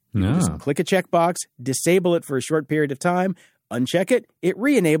them. You can just click a checkbox, disable it for a short period of time, uncheck it, it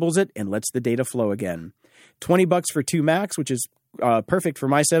re-enables it, and lets the data flow again. $20 for 2 Macs, which is perfect for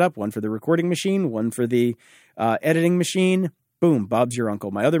my setup, one for the recording machine, one for the editing machine. Boom, Bob's your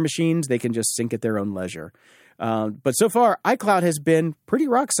uncle. My other machines, they can just sync at their own leisure. But so far, iCloud has been pretty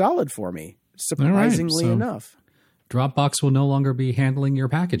rock solid for me, surprisingly enough. Dropbox will no longer be handling your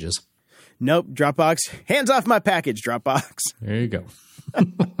packages. Nope, Dropbox. Hands off my package, Dropbox. There you go.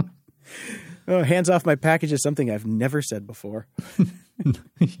 Hands off my package is something I've never said before.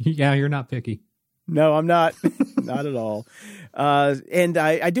 Yeah, you're not picky. No, I'm not. Not at all. And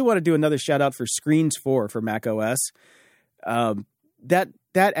I do want to do another shout out for Screens 4 for Mac OS. That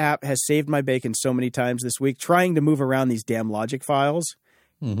app has saved my bacon so many times this week trying to move around these damn Logic files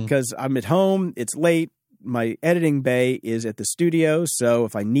because I'm at home, it's late, my editing bay is at the studio, so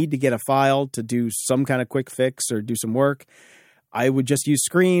if I need to get a file to do some kind of quick fix or do some work, I would just use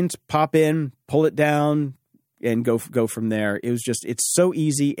Screens, pop in, pull it down, and go from there. It's so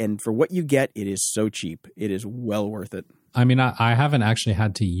easy, and for what you get, it is so cheap. It is well worth it. I mean, I haven't actually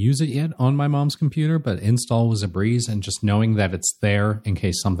had to use it yet on my mom's computer, but install was a breeze, and just knowing that it's there in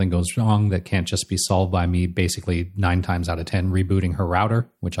case something goes wrong that can't just be solved by me basically 9 times out of 10 rebooting her router,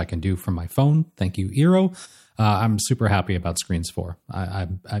 which I can do from my phone. Thank you, Eero. I'm super happy about Screens 4. I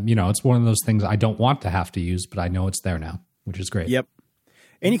it's one of those things I don't want to have to use, but I know it's there now, which is great. Yep.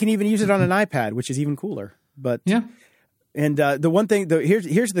 And you can even use it on an iPad, which is even cooler. But yeah. And the one thing,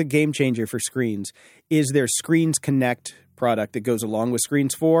 here's the game changer for Screens, is their Screens Connect product that goes along with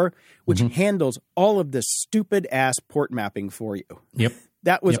Screens 4, which handles all of the stupid-ass port mapping for you. Yep.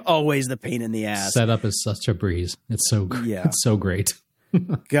 That was always the pain in the ass. Setup is such a breeze. It's so It's so great.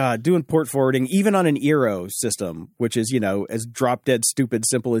 God, doing port forwarding, even on an Eero system, which is, as drop-dead stupid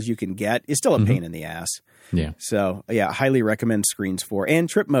simple as you can get, is still a pain in the ass. Yeah. So, yeah, highly recommend Screens 4 and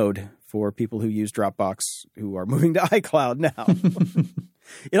Trip Mode for people who use Dropbox who are moving to iCloud now.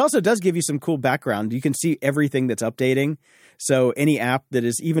 It also does give you some cool background. You can see everything that's updating. So any app that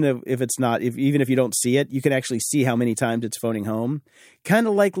is, even if it's not, even if you don't see it, you can actually see how many times it's phoning home. Kind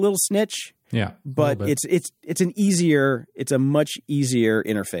of like Little Snitch. Yeah. But it's a much easier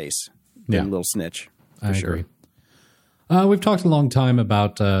interface than Little Snitch. I agree. We've talked a long time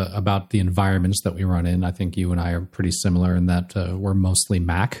about the environments that we run in. I think you and I are pretty similar in that we're mostly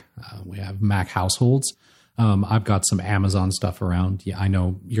Mac. We have Mac households. I've got some Amazon stuff around. Yeah, I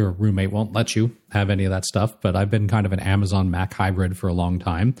know your roommate won't let you have any of that stuff, but I've been kind of an Amazon Mac hybrid for a long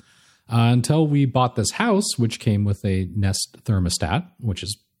time until we bought this house, which came with a Nest thermostat, which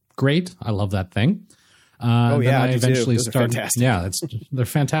is great. I love that thing. I eventually started. Yeah, they're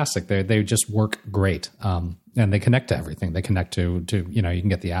fantastic. They just work great, and they connect to everything. They connect to you can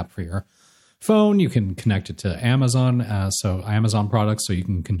get the app for your phone. You can connect it to Amazon, so Amazon products, so you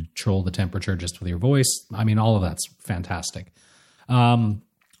can control the temperature just with your voice. I mean, all of that's fantastic. A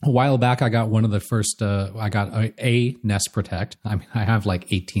while back, I got one of the first. I got a Nest Protect. I mean, I have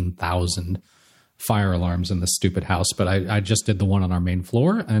like 18,000 fire alarms in this stupid house, but I just did the one on our main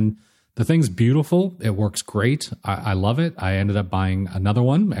floor, and the thing's beautiful. It works great. I love it. I ended up buying another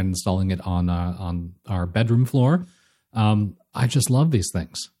one and installing it on our bedroom floor. I just love these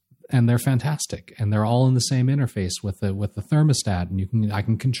things, and they're fantastic. And they're all in the same interface with the thermostat, and I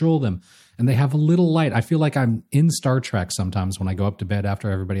can control them. And they have a little light. I feel like I'm in Star Trek sometimes when I go up to bed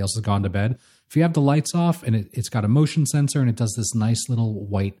after everybody else has gone to bed. If you have the lights off, and it's got a motion sensor, and it does this nice little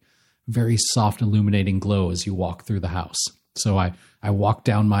white, very soft illuminating glow as you walk through the house. So I walk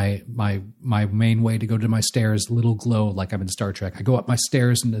down my main way to go to my stairs, little glow like I'm in Star Trek. I go up my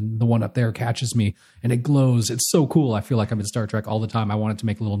stairs, and then the one up there catches me, and it glows. It's so cool. I feel like I'm in Star Trek all the time. I want it to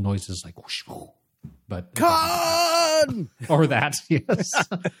make little noises like whoosh, whoosh, but Con! Or that, yes.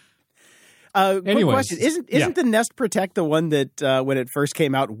 Quick question: Isn't the Nest Protect the one that when it first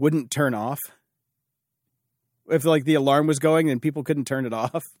came out wouldn't turn off? If like the alarm was going and people couldn't turn it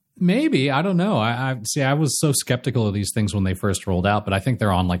off? Maybe. I don't know. I was so skeptical of these things when they first rolled out, but I think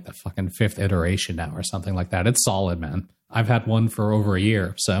they're on like the fucking 5th iteration now or something like that. It's solid, man. I've had one for over a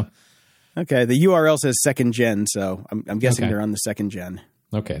year, so. Okay. The URL says 2nd gen, so I'm guessing they're on the 2nd gen.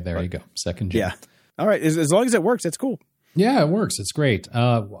 Okay, there you go. 2nd gen. Yeah. All right. As long as it works, that's cool. Yeah, it works. It's great.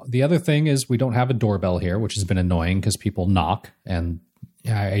 The other thing is we don't have a doorbell here, which has been annoying because people knock, and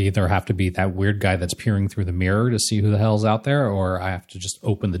I either have to be that weird guy that's peering through the mirror to see who the hell's out there, or I have to just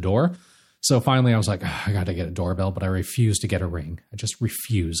open the door. So finally I was like, I got to get a doorbell, but I refuse to get a Ring. I just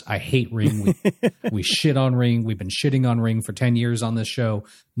refuse. I hate Ring. We shit on Ring. We've been shitting on Ring for 10 years on this show.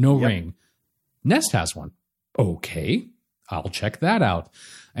 No Ring. Nest has one. Okay, I'll check that out.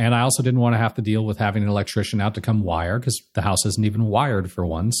 And I also didn't want to have to deal with having an electrician out to come wire because the house isn't even wired for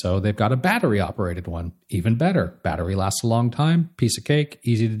one. So they've got a battery operated one. Even better. Battery lasts a long time. Piece of cake.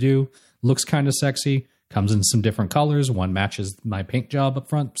 Easy to do. Looks kind of sexy. Comes in some different colors. One matches my paint job up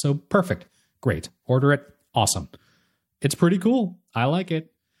front. So perfect. Great. Order it. Awesome. It's pretty cool. I like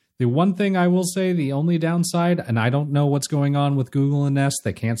it. The one thing I will say, the only downside, and I don't know what's going on with Google and Nest.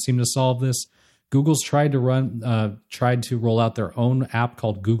 They can't seem to solve this. Google's tried to roll out their own app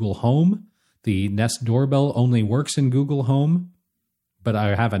called Google Home. The Nest doorbell only works in Google Home, but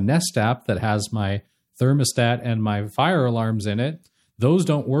I have a Nest app that has my thermostat and my fire alarms in it. Those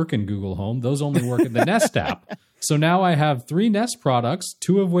don't work in Google Home. Those only work in the Nest app. So now I have 3 Nest products,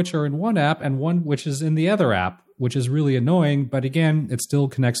 2 of which are in one app and 1 which is in the other app, which is really annoying. But again, it still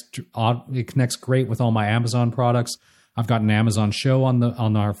connects. It connects great with all my Amazon products. I've got an Amazon show on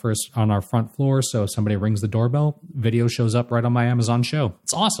our front floor, so if somebody rings the doorbell, video shows up right on my Amazon show.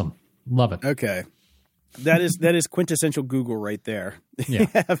 It's awesome. Love it. Okay. That is quintessential Google right there. Yeah. You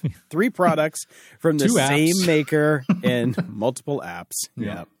have 3 products from the 2 same apps. maker and multiple apps.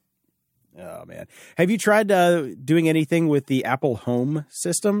 Yeah. Oh, man. Have you tried doing anything with the Apple Home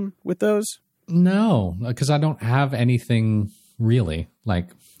system with those? No, because I don't have anything really. Like,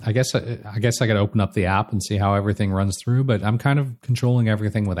 I guess I got to open up the app and see how everything runs through, but I'm kind of controlling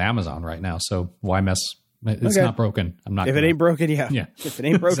everything with Amazon right now. So why mess? It's not broken. I'm not. If it ain't broken, Yeah. If it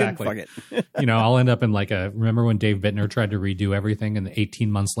ain't broken, Exactly. fuck it. I'll end up in remember when Dave Bittner tried to redo everything and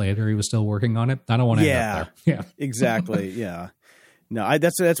 18 months later he was still working on it? I don't want to end up there. Yeah. Exactly. Yeah. No,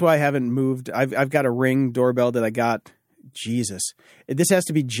 that's why I haven't moved. I've got a Ring doorbell that I got. Jesus, this has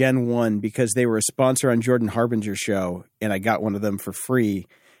to be Gen 1 because they were a sponsor on Jordan Harbinger's show, and I got one of them for free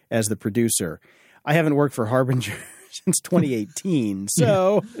as the producer. I haven't worked for Harbinger since 2018,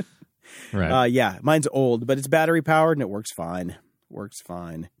 so Right. mine's old, but it's battery powered and it works fine.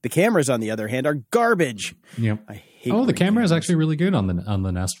 The cameras, on the other hand, are garbage. Yeah. I hate. Oh, the Ring camera is cameras. actually really good on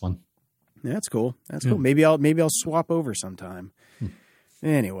the Nest one. Yeah, that's cool. That's cool. Maybe I'll swap over sometime.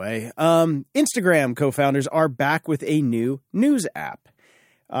 Anyway, Instagram co-founders are back with a new news app.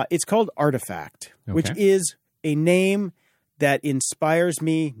 It's called Artifact, which is a name that inspires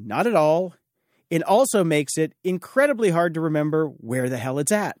me not at all. It also makes it incredibly hard to remember where the hell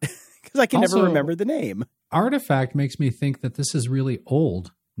it's at because I can never remember the name. Artifact makes me think that this is really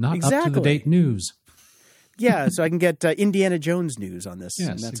old, not up-to-the-date news. Yeah, so I can get Indiana Jones news on this. Yes,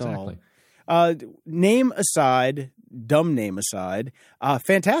 and that's exactly. all. Name aside, dumb name aside,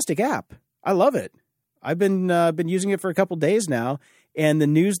 fantastic app. I love it. I've been using it for a couple days now, and the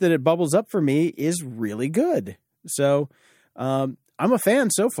news that it bubbles up for me is really good. So I'm a fan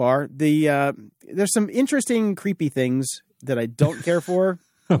so far. There's some interesting, creepy things that I don't care for.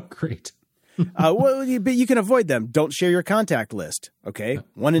 Oh, great. But you can avoid them. Don't share your contact list. Okay,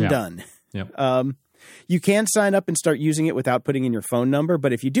 one and done. Yep. You can sign up and start using it without putting in your phone number,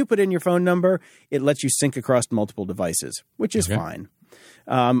 but if you do put in your phone number, it lets you sync across multiple devices, which is fine.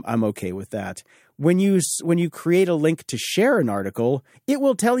 I'm okay with that. When you create a link to share an article, it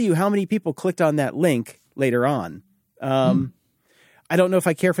will tell you how many people clicked on that link later on. I don't know if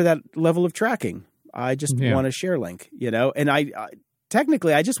I care for that level of tracking. I just want a share link, and I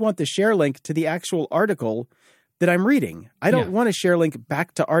technically I just want the share link to the actual article that I'm reading. I don't want to share link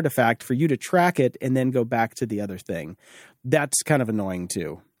back to Artifact for you to track it and then go back to the other thing. That's kind of annoying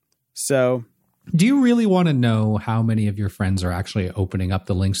too. So, do you really want to know how many of your friends are actually opening up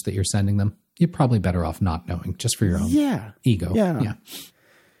the links that you're sending them? You're probably better off not knowing, just for your own ego. Yeah.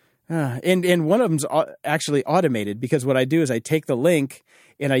 And one of them's actually automated because what I do is I take the link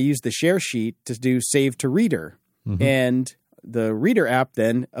and I use the share sheet to do save to reader. Mm-hmm. And the reader app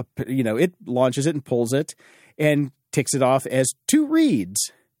then, it launches it and pulls it and ticks it off as to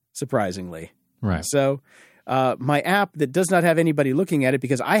reads, surprisingly. Right. So my app that does not have anybody looking at it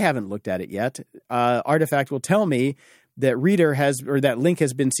because I haven't looked at it yet, Artifact will tell me that that link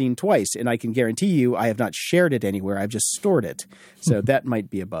has been seen twice, and I can guarantee you I have not shared it anywhere. I've just stored it. So that might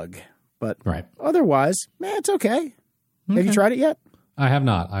be a bug. But otherwise, it's okay. Have you tried it yet? I have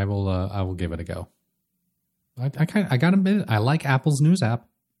not. I will give it a go. I got to admit, I like Apple's news app.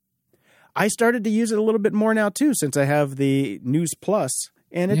 I started to use it a little bit more now too, since I have the News Plus,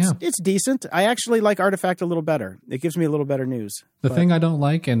 and it's decent. I actually like Artifact a little better. It gives me a little better news. The thing I don't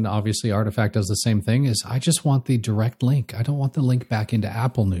like, and obviously Artifact does the same thing, is I just want the direct link. I don't want the link back into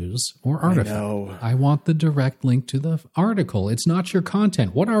Apple News or Artifact. I want the direct link to the article. It's not your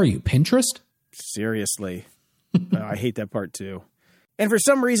content. What are you, Pinterest? Seriously. I hate that part too. And for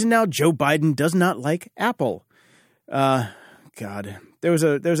some reason now, Joe Biden does not like Apple. God, there was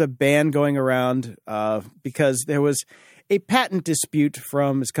a ban going around because there was a patent dispute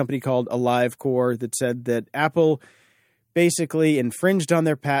from this company called AliveCore that said that Apple basically infringed on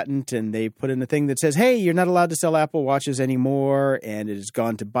their patent, and they put in a thing that says, hey, you're not allowed to sell Apple Watches anymore, and it has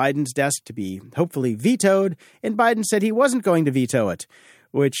gone to Biden's desk to be hopefully vetoed, and Biden said he wasn't going to veto it,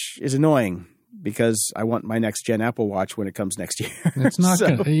 which is annoying because I want my next gen Apple Watch when it comes next year. It's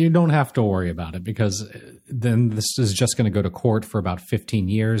not you don't have to worry about it because then this is just going to go to court for about 15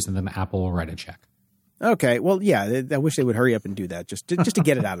 years, and then Apple will write a check. Okay, well, yeah, I wish they would hurry up and do that just to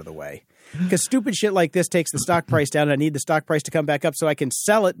get it out of the way. Because stupid shit like this takes the stock price down, and I need the stock price to come back up so I can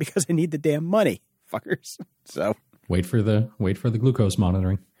sell it because I need the damn money, fuckers. So wait for the glucose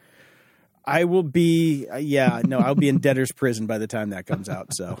monitoring. I will be, I'll be in debtor's prison by the time that comes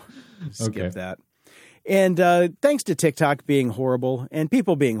out. So skip that. And thanks to TikTok being horrible and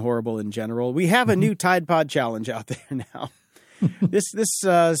people being horrible in general, we have a new Tide Pod challenge out there now. This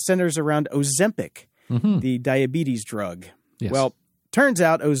centers around Ozempic. The diabetes drug. Yes. Well, turns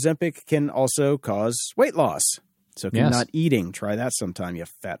out Ozempic can also cause weight loss. So can not eating. Try that sometime, you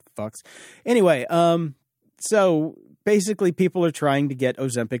fat fucks. Anyway, so basically people are trying to get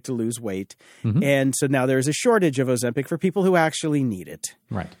Ozempic to lose weight. And so now there's a shortage of Ozempic for people who actually need it.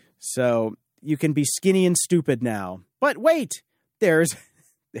 Right. So you can be skinny and stupid now. But wait, there's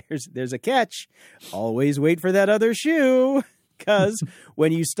a catch. Always wait for that other shoe. Because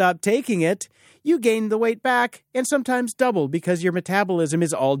when you stop taking it, you gain the weight back and sometimes double because your metabolism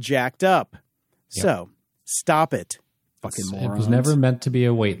is all jacked up. Yep. So stop it, fucking morons. It was never meant to be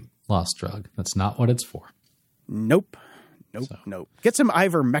a weight loss drug. That's not what it's for. Nope. Get some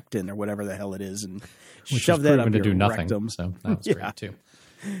ivermectin or whatever the hell it is and shove that up your rectum. So that was great too.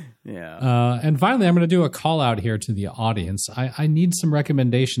 Yeah. And finally, I'm going to do a call out here to the audience. I need some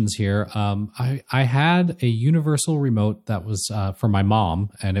recommendations here. I had a universal remote that was for my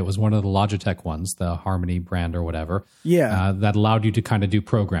mom, and it was one of the Logitech ones, the Harmony brand or whatever. Yeah. That allowed you to kind of do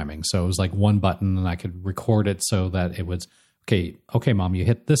programming. So it was like one button, and I could record it so that it was, okay, Mom, you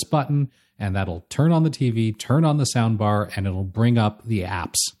hit this button, and that'll turn on the TV, turn on the sound bar, and it'll bring up the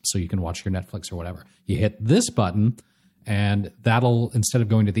apps so you can watch your Netflix or whatever. You hit this button, and that'll, instead of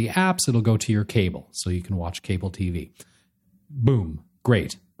going to the apps, it'll go to your cable so you can watch cable TV. Boom.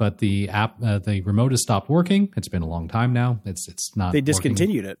 Great. But the the remote has stopped working. It's been a long time now. It's not. They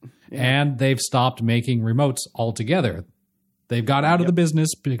discontinued it. Yeah. And they've stopped making remotes altogether. They've got out of the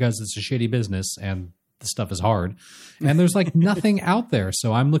business because it's a shitty business and the stuff is hard. And there's like nothing out there.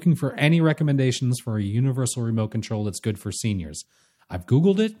 So I'm looking for any recommendations for a universal remote control that's good for seniors. I've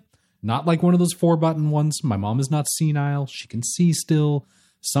Googled it. Not like one of those 4-button ones. My mom is not senile. She can see still.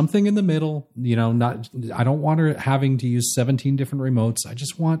 Something in the middle, I don't want her having to use 17 different remotes. I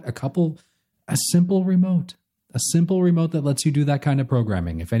just want a simple remote that lets you do that kind of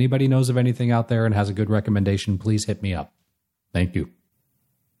programming. If anybody knows of anything out there and has a good recommendation, please hit me up. Thank you.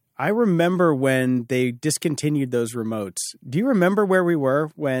 I remember when they discontinued those remotes. Do you remember where we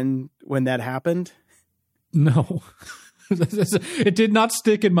were when that happened? No. It did not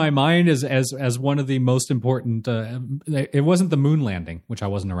stick in my mind as one of the most important. It wasn't the moon landing, which I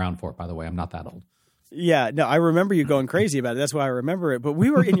wasn't around for, by the way. I'm not that old. Yeah, no, I remember you going crazy about it. That's why I remember it. But we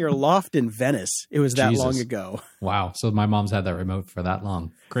were in your loft in Venice. It was that long ago. Wow. So my mom's had that remote for that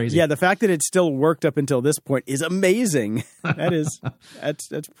long. Crazy. Yeah, the fact that it still worked up until this point is amazing. That's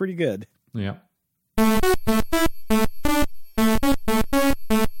pretty good. Yeah.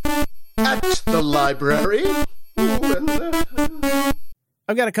 At the library.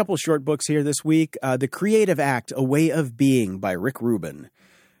 I've got a couple short books here this week. The Creative Act, A Way of Being by Rick Rubin.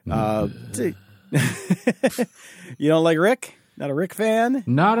 You don't like Rick? Not a Rick fan?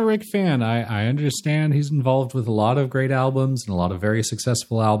 Not a Rick fan. I understand he's involved with a lot of great albums and a lot of very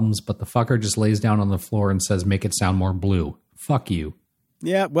successful albums, but the fucker just lays down on the floor and says, make it sound more blue. Fuck you.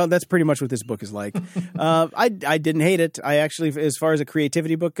 Yeah, well, that's pretty much what this book is like. I didn't hate it. I actually, as far as a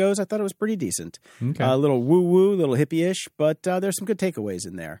creativity book goes, I thought it was pretty decent. Okay. A little woo-woo, a little hippie-ish, but there's some good takeaways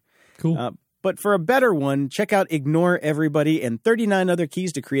in there. Cool. But for a better one, check out Ignore Everybody and 39 Other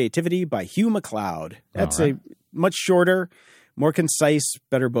Keys to Creativity by Hugh MacLeod. That's a much shorter, more concise,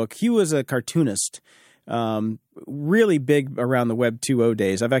 better book. Hugh is a cartoonist, really big around the Web 2.0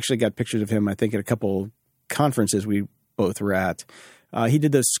 days. I've actually got pictures of him, I think, at a couple conferences we both were at. He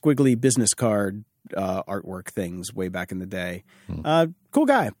did those squiggly business card artwork things way back in the day. Cool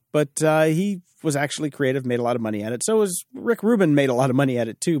guy, but he was actually creative, made a lot of money at it. So was Rick Rubin, made a lot of money at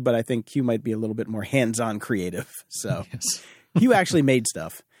it too, but I think Hugh might be a little bit more hands-on creative. So yes. Hugh actually made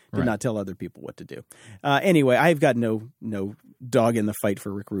stuff, did not tell other people what to do. Anyway, I've got no dog in the fight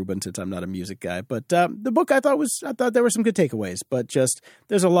for Rick Rubin since I'm not a music guy. But the book I thought there were some good takeaways, but just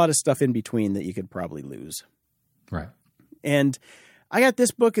there's a lot of stuff in between that you could probably lose. Right. And I got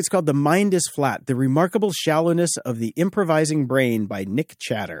this book. It's called The Mind is Flat, The Remarkable Shallowness of the Improvising Brain by Nick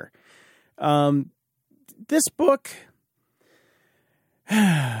Chatter. This book, he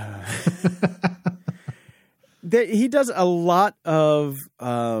does a lot of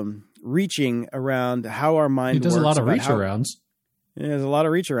reaching around how our mind works. He does a lot of reach-arounds. Yeah, there's a lot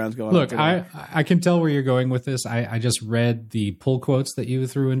of reach-arounds going on. Look, I can tell where you're going with this. I just read the pull quotes that you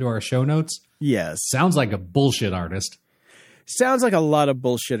threw into our show notes. Yes. Sounds like a bullshit artist. Sounds like a lot of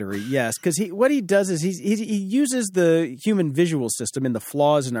bullshittery, yes. Because what he does is he uses the human visual system and the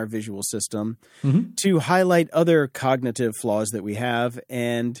flaws in our visual system to highlight other cognitive flaws that we have,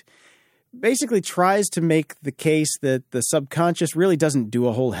 and basically tries to make the case that the subconscious really doesn't do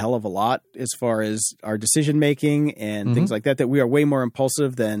a whole hell of a lot as far as our decision making and things like that. That we are way more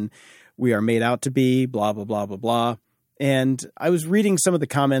impulsive than we are made out to be. Blah blah blah blah blah. And I was reading some of the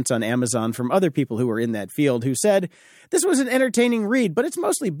comments on Amazon from other people who were in that field who said, this was an entertaining read, but it's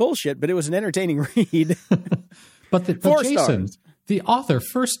mostly bullshit, but it was an entertaining read. But Jason, stars. The author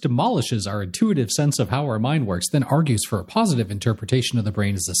first demolishes our intuitive sense of how our mind works, then argues for a positive interpretation of the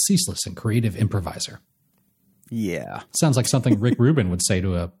brain as a ceaseless and creative improviser. Yeah. Sounds like something Rick Rubin would say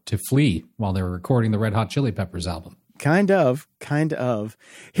to Flea while they were recording the Red Hot Chili Peppers album. Kind of.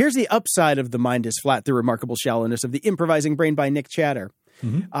 Here's the upside of The Mind is Flat, The Remarkable Shallowness of the Improvising Brain by Nick Chatter.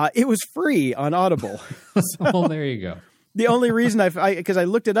 It was free on Audible. Well, there you go. The only reason because I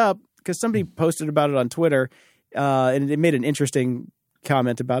looked it up because somebody posted about it on Twitter and it made an interesting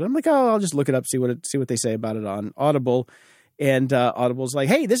comment about it. I'm like, I'll just look it up, see what they say about it on Audible. And Audible's like,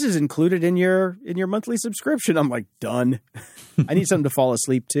 hey, this is included in your monthly subscription. I'm like, done. I need something to fall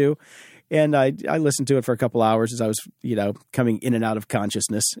asleep to. And I listened to it for a couple hours as I was, coming in and out of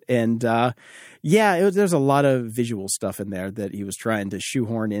consciousness. And there's a lot of visual stuff in there that he was trying to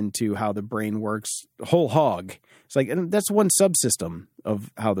shoehorn into how the brain works whole hog. It's like, and that's one subsystem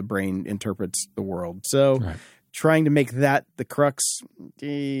of how the brain interprets the world. So trying to make that the crux.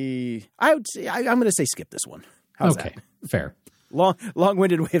 I'm going to say skip this one. How's okay, that? Fair.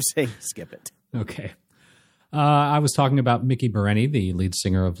 Long-winded way of saying skip it. Okay. I was talking about Mickey Bereni, the lead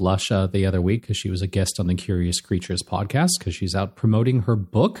singer of Lush, the other week because she was a guest on the Curious Creatures podcast because she's out promoting her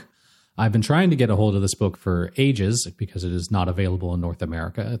book. I've been trying to get a hold of this book for ages because it is not available in North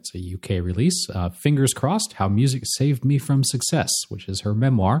America. It's a UK release. Fingers Crossed, How Music Saved Me from Success, which is her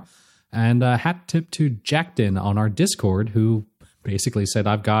memoir. And hat tip to Jackton on our Discord, who basically said,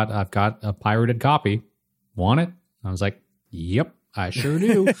 I've got a pirated copy. Want it? I was like, yep. I sure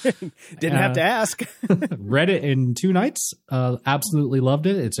do. Didn't have to ask. Read it in 2 nights. Absolutely loved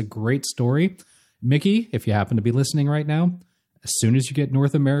it. It's a great story. Mickey, if you happen to be listening right now, as soon as you get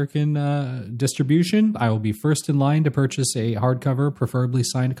North American distribution, I will be first in line to purchase a hardcover, preferably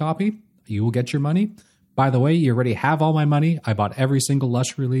signed copy. You will get your money. By the way, you already have all my money. I bought every single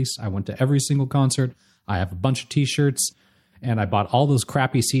Lush release. I went to every single concert. I have a bunch of T-shirts. And I bought all those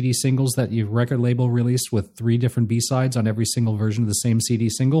crappy CD singles that your record label released with 3 different B-sides on every single version of the same CD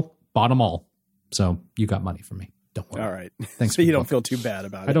single. Bought them all. So you got money from me. Don't worry. All right. Thanks. So you don't feel too bad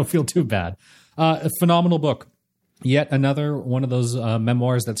about it. I don't feel too bad. A phenomenal book. Yet another one of those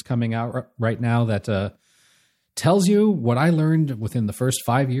memoirs that's coming out right now that tells you what I learned within the first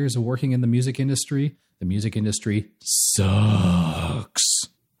 5 years of working in the music industry. The music industry sucks.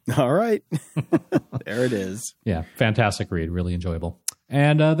 All right. There it is. Yeah, fantastic read. Really enjoyable.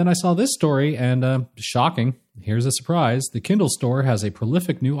 And then I saw this story, and shocking. Here's a surprise. The Kindle store has a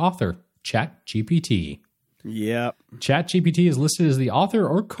prolific new author, ChatGPT. Yep. ChatGPT is listed as the author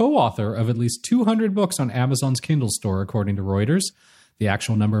or co-author of at least 200 books on Amazon's Kindle store, according to Reuters. The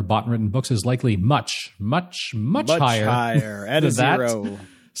actual number of bought-and-written books is likely much higher at a zero. That,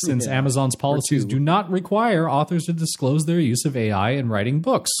 since Amazon's policies do not require authors to disclose their use of AI in writing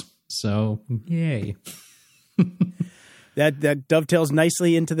books. So, yay. That dovetails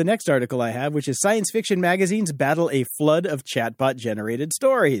nicely into the next article I have, which is Science Fiction Magazines Battle a Flood of Chatbot-Generated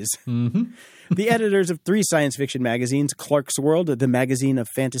Stories. Mm-hmm. The editors of 3 science fiction magazines, Clark's World, the magazine of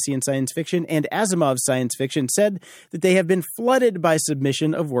fantasy and science fiction, and Asimov's Science Fiction, said that they have been flooded by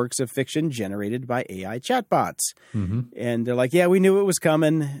submission of works of fiction generated by AI chatbots. Mm-hmm. And they're like, yeah, we knew it was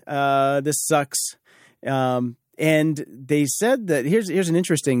coming. This sucks. And they said that here's an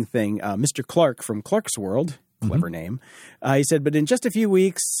interesting thing. Mr. Clark from Clark's World, clever name. He said, but in just a few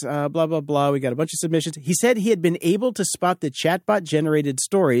weeks, blah, blah, blah, we got a bunch of submissions. He said he had been able to spot the chatbot-generated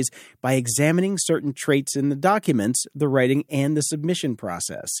stories by examining certain traits in the documents, the writing, and the submission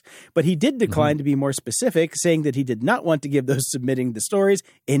process. But he did decline to be more specific, saying that he did not want to give those submitting the stories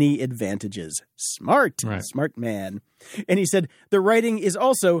any advantages. Smart. Right. Smart man. And he said, the writing is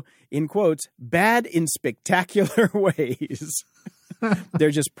also, in quotes, bad in spectacular ways. They're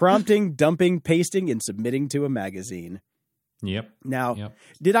just prompting, dumping, pasting, and submitting to a magazine. Yep. Now,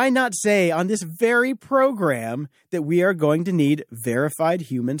 did I not say on this very program that we are going to need verified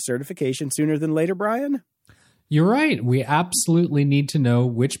human certification sooner than later, Brian? You're right. We absolutely need to know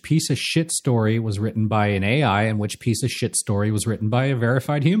which piece of shit story was written by an AI and which piece of shit story was written by a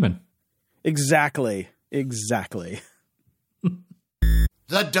verified human. Exactly. The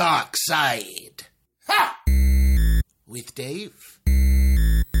Dark Side. Ha! With Dave.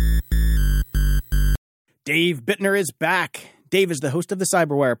 Dave Bittner is back. Dave is the host of the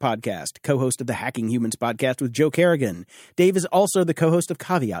Cyberwire podcast, co-host of the Hacking Humans podcast with Joe Kerrigan. Dave is also the co-host of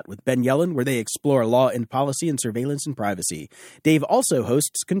Caveat with Ben Yellen, where they explore law and policy and surveillance and privacy. Dave also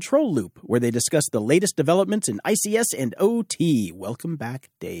hosts Control Loop, where they discuss the latest developments in ICS and OT. Welcome back,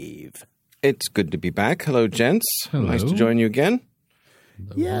 Dave. It's good to be back. Hello, gents. Hello. Nice to join you again.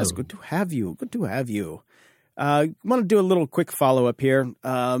 Yes, good to have you. I want to do a little quick follow-up here.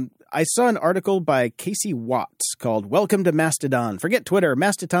 I saw an article by Casey Watts called Welcome to Mastodon. Forget Twitter.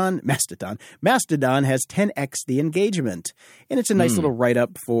 Mastodon has 10x the engagement. And it's a nice little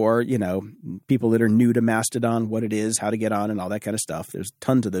write-up for, people that are new to Mastodon, what it is, how to get on, and all that kind of stuff. There's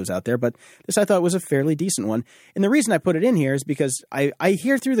tons of those out there, but this I thought was a fairly decent one. And the reason I put it in here is because I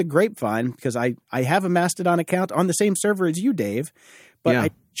hear through the grapevine, because I have a Mastodon account on the same server as you, Dave, but I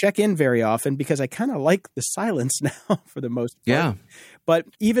check in very often because I kind of like the silence now for the most part. Yeah. But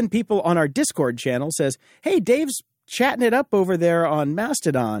even people on our Discord channel says, hey, Dave's chatting it up over there on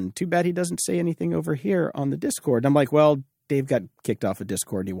Mastodon. Too bad he doesn't say anything over here on the Discord. I'm like, well, Dave got kicked off of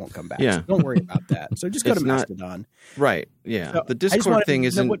Discord and he won't come back. Yeah. So don't worry about that. So just go to Mastodon. Right. Yeah. So the Discord thing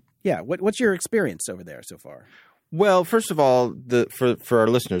isn't. What's your experience over there so far? Well, first of all, for our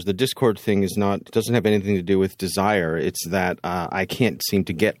listeners, the Discord thing doesn't have anything to do with desire. It's that I can't seem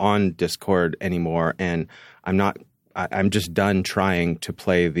to get on Discord anymore, and I'm just done trying to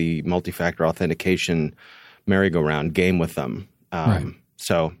play the multi-factor authentication merry-go-round game with them.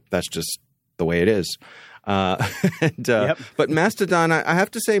 So that's just the way it is. But Mastodon, I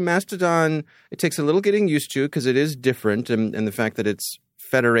have to say Mastodon, it takes a little getting used to because it is different. And the fact that it's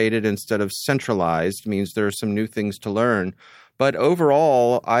federated instead of centralized means there are some new things to learn. But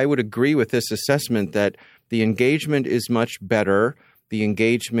overall, I would agree with this assessment that the engagement is much better. The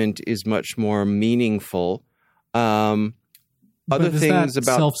engagement is much more meaningful. Other things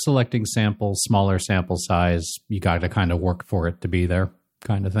about self-selecting sample, smaller sample size, you got to kind of work for it to be there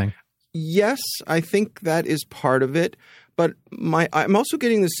kind of thing. Yes, I think that is part of it. But I'm also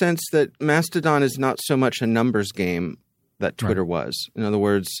getting the sense that Mastodon is not so much a numbers game that Twitter was. In other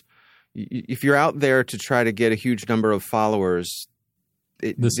words, if you're out there to try to get a huge number of followers,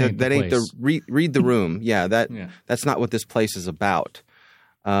 that ain't the read the room. That's not what this place is about.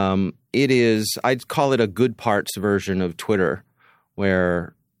 It is, I'd call it a good parts version of Twitter,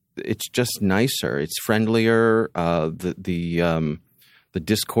 where it's just nicer, it's friendlier. The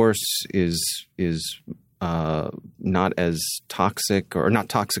discourse is not as toxic, or not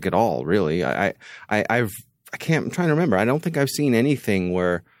toxic at all. Really, I'm trying to remember. I don't think I've seen anything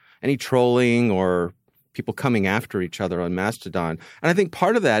where any trolling or people coming after each other on Mastodon. And I think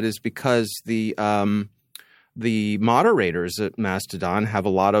part of that is because the moderators at Mastodon have a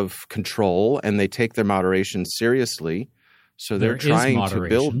lot of control and they take their moderation seriously. So they're trying to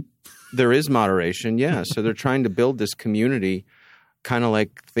build. There is moderation, yeah. So they're trying to build this community, kind of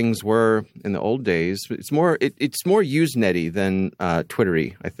like things were in the old days. It's more Usenet-y than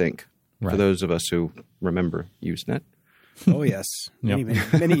Twitter-y, I think, for those of us who remember Usenet. Oh yes, many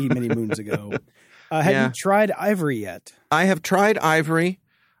moons ago. Have you tried Ivory yet? I have tried Ivory,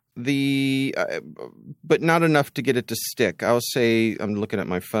 but not enough to get it to stick. I'll say, I'm looking at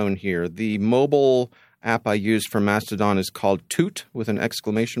my phone here. The mobile app I use for Mastodon is called Toot with an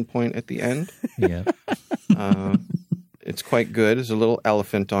exclamation point at the end. Yeah. It's quite good. There's a little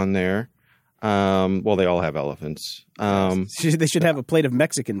elephant on there. Well, they all have elephants. They should have a plate of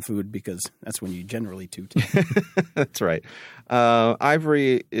Mexican food because that's when you generally toot. That's right.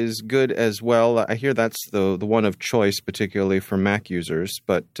 Ivory is good as well. I hear that's the one of choice, particularly for Mac users.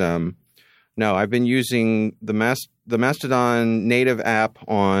 But no, I've been using the Mastodon native app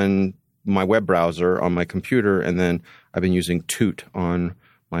on my web browser on my computer, and then I've been using Toot on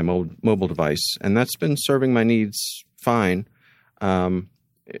my mobile device, and that's been serving my needs fine.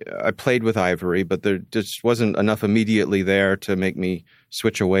 I played with Ivory, but there just wasn't enough immediately there to make me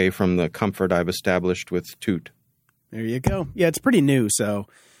switch away from the comfort I've established with Toot. There you go. Yeah, it's pretty new, so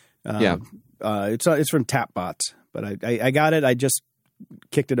it's from Tapbots, but I got it. I just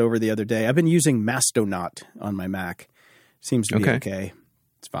kicked it over the other day. I've been using Mastonaut on my Mac. Seems to be okay.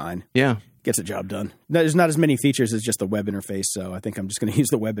 It's fine. Yeah. Gets the job done. There's not as many features as just the web interface, so I think I'm just going to use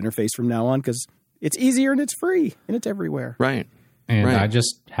the web interface from now on because it's easier and it's free and it's everywhere. Right. And I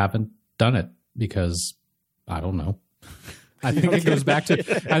just haven't done it because I don't know. I think it goes back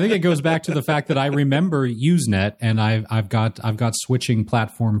to the fact that I remember Usenet and I've got switching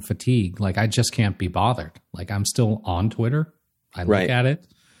platform fatigue. Like I just can't be bothered. Like I'm still on Twitter. I look at it.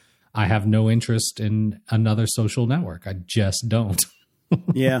 I have no interest in another social network. I just don't.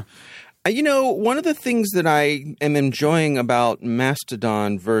 Yeah. One of the things that I am enjoying about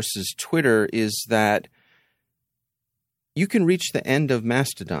Mastodon versus Twitter is that you can reach the end of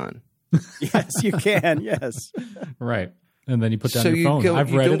Mastodon. Yes, you can. Yes. Right. And then you put down your phone.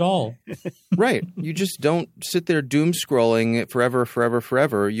 I've read it all. Right. You just don't sit there doom scrolling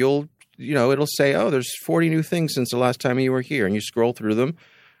forever. It'll say, oh, there's 40 new things since the last time you were here. And you scroll through them.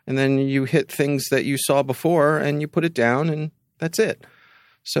 And then you hit things that you saw before and you put it down and that's it.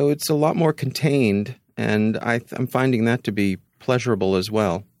 So it's a lot more contained. And I'm finding that to be pleasurable as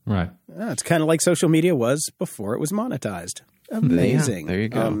well. Right. It's kind of like social media was before it was monetized. Amazing. Yeah, there you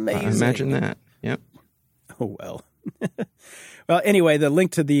go. Amazing. Imagine that. Yep. Oh, well. Well, anyway, the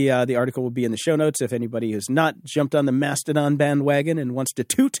link to the article will be in the show notes if anybody who's not jumped on the Mastodon bandwagon and wants to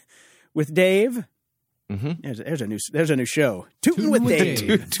toot with Dave. Mm-hmm. There's a new show. Tootin' with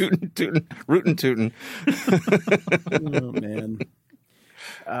Dave. Tootin'. Rootin' tootin'. Oh, man.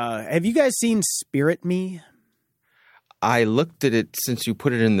 Have you guys seen Spirit Me? I looked at it since you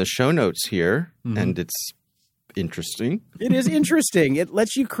put it in the show notes here, and it's interesting. It is interesting. It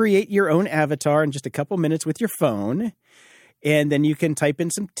lets you create your own avatar in just a couple minutes with your phone, and then you can type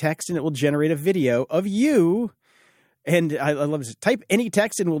in some text, and it will generate a video of you. And I love this. Type any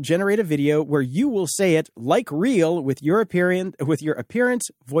text, and it will generate a video where you will say it like real with your appearance,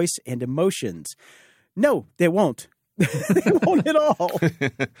 voice, and emotions. No, they won't. They won't at all.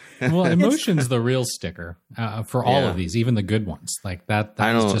 Well, emotion's the real sticker for all of these, even the good ones. Like that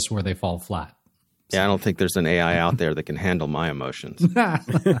is just where they fall flat. Yeah, I don't think there's an AI out there that can handle my emotions.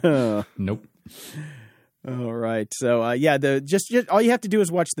 Nope. All right. So just all you have to do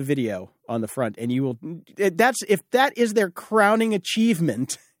is watch the video on the front, and you will. If that is their crowning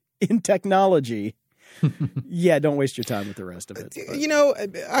achievement in technology, yeah, don't waste your time with the rest of it. But. You know,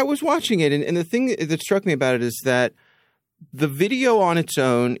 I was watching it, and the thing that struck me about it is that the video on its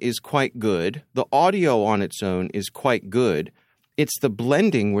own is quite good. The audio on its own is quite good. It's the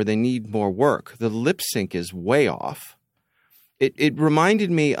blending where they need more work. The lip sync is way off. It reminded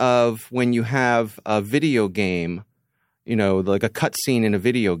me of when you have a video game, you know, like a cutscene in a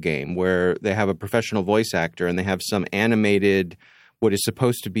video game where they have a professional voice actor and they have some animated, what is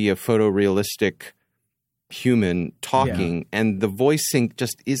supposed to be a photorealistic human talking, and the voice sync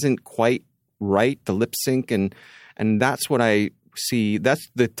just isn't quite right, the lip sync, and that's what I see. That's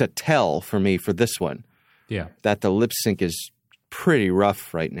the tell for me for this one. Yeah, that the lip sync is pretty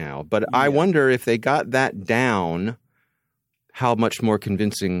rough right now. But I wonder if they got that down, how much more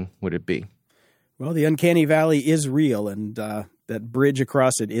convincing would it be? Well, the uncanny valley is real, and that bridge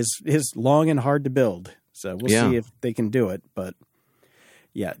across it is long and hard to build. So we'll see if they can do it. But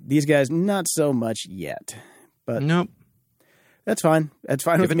yeah, these guys, not so much yet. But nope. That's fine. That's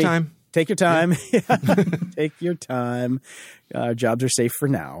fine with me. Time. Take your time. Yeah. Take your time. Our jobs are safe for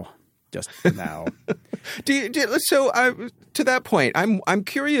now. Just for now. To that point, I'm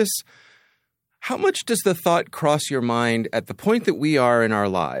curious. How much does the thought cross your mind at the point that we are in our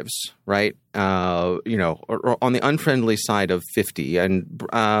lives, right? Or on the unfriendly side of 50. And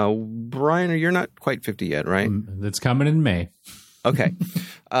Brian, you're not quite 50 yet, right? It's coming in May. Okay.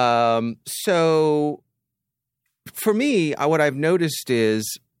 So for me, what I've noticed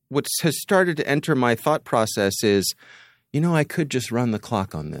is what has started to enter my thought process is, I could just run the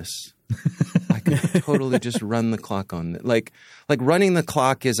clock on this. I could totally just run the clock on it. Like running the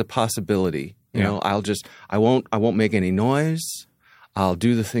clock is a possibility. You know, I won't make any noise. I'll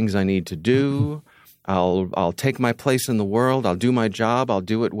do the things I need to do. I'll take my place in the world. I'll do my job. I'll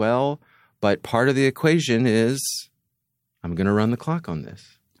do it well. But part of the equation is I'm going to run the clock on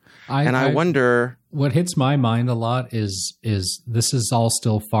this. I wonder what hits my mind a lot is this is all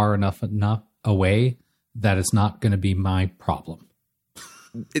still far enough away that it's not going to be my problem.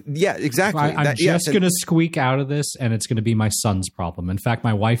 Yeah, exactly. I'm just going to squeak out of this, and it's going to be my son's problem. In fact,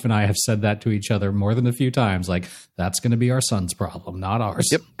 my wife and I have said that to each other more than a few times. Like, that's going to be our son's problem, not ours.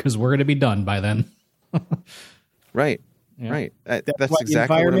 Yep. Because we're going to be done by then. Right. Yeah. Right. That's why exactly the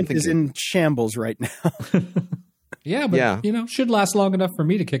environment what I'm thinking. is in shambles right now. Yeah, but should last long enough for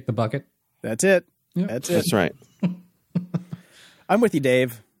me to kick the bucket. That's it. Yep. That's it. That's right. I'm with you,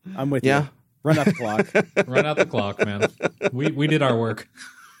 Dave. I'm with you. Run out the clock. Run out the clock, man. We did our work.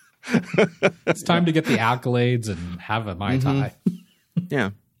 It's time to get the accolades and have a Mai Tai.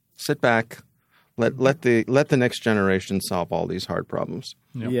 Yeah. Sit back. Let the next generation solve all these hard problems.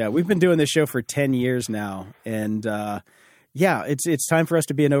 Yep. Yeah, we've been doing this show for 10 years now, and it's time for us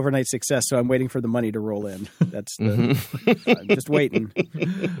to be an overnight success. So I'm waiting for the money to roll in. That's I'm just waiting.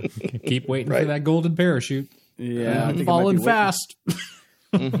 Keep waiting for that golden parachute. Yeah, I'm falling fast.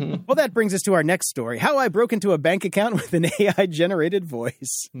 Well, that brings us to our next story. How I broke into a bank account with an AI-generated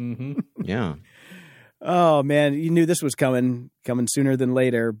voice. Yeah. Oh, man. You knew this was coming sooner than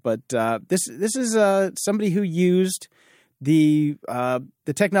later. But this is somebody who used the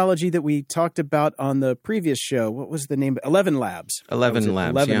technology that we talked about on the previous show. What was the name? 11 Labs. 11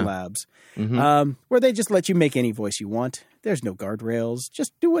 Labs, 11 Labs. Where they just let you make any voice you want. There's no guardrails.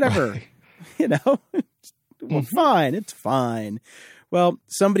 Just do whatever. Well, fine. It's fine. Well,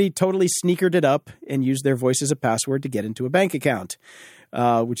 somebody totally sneakered it up and used their voice as a password to get into a bank account,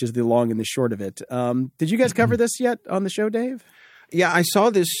 which is the long and the short of it. Did you guys cover this yet on the show, Dave? Yeah, I saw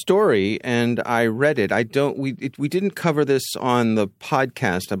this story and I read it. We didn't cover this on the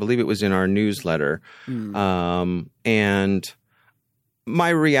podcast. I believe it was in our newsletter. And my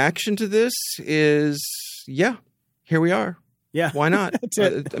reaction to this is, here we are. Yeah. Why not? That's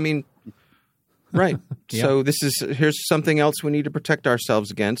it. Right. Yeah. So here's something else we need to protect ourselves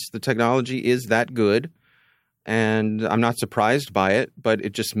against. The technology is that good, and I'm not surprised by it, but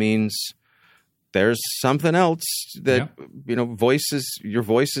it just means there's something else that, your voice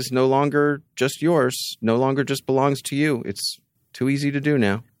is no longer just yours, no longer just belongs to you. It's too easy to do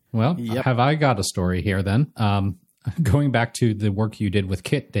now. Well, have I got a story here then? Going back to the work you did with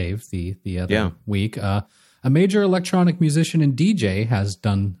Kit, Dave, the other week, a major electronic musician and DJ has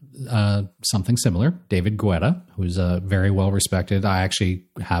done something similar. David Guetta, who's very well respected. I actually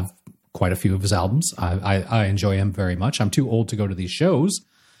have quite a few of his albums. I enjoy him very much. I'm too old to go to these shows.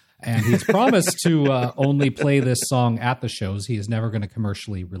 And he's promised to only play this song at the shows. He is never going to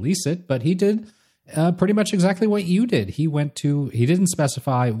commercially release it. But he did Pretty much exactly what you did. He didn't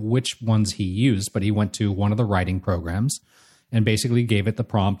specify which ones he used, but he went to one of the writing programs and basically gave it the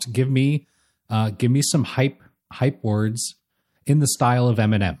prompt, give me some hype words in the style of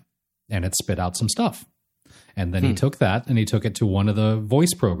Eminem. And it spit out some stuff. And then he took that and he took it to one of the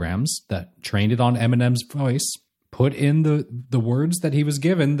voice programs that trained it on Eminem's voice, put in the words that he was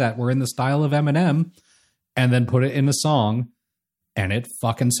given that were in the style of Eminem, and then put it in a song. And it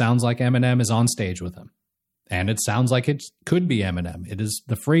fucking sounds like Eminem is on stage with him. And it sounds like it could be Eminem. It is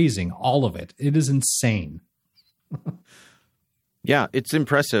the phrasing, all of it. It is insane. Yeah, it's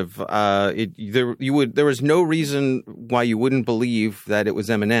impressive. There was no reason why you wouldn't believe that it was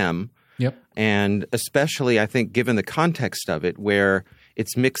Eminem. Yep. And especially, I think, given the context of it, where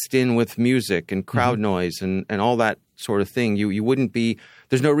it's mixed in with music and crowd noise and all that sort of thing, you wouldn't be.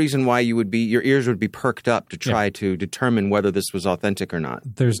 There's no reason why your ears would be perked up to try to determine whether this was authentic or not.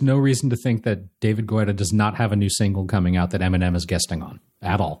 There's no reason to think that David Guetta does not have a new single coming out that Eminem is guesting on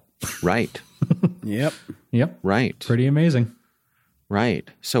at all. Right. Yep. Right. Pretty amazing. Right.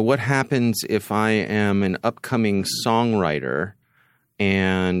 So what happens if I am an upcoming songwriter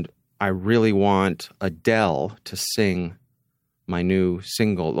and I really want Adele to sing my new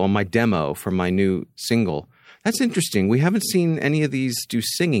single or my demo for my new single? That's interesting. We haven't seen any of these do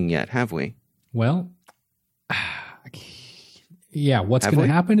singing yet, have we? Well, yeah, what's going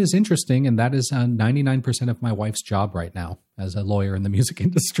to happen is interesting, and that is 99% of my wife's job right now as a lawyer in the music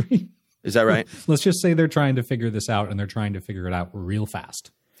industry. Is that right? Let's just say they're trying to figure this out, and they're trying to figure it out real fast.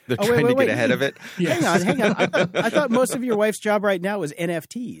 They're trying to get ahead of it? Yes. Hang on. I thought most of your wife's job right now was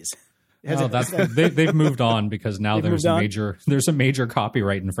NFTs. They've moved on because now there's a major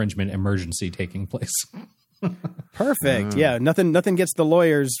copyright infringement emergency taking place. Perfect. Yeah, nothing gets the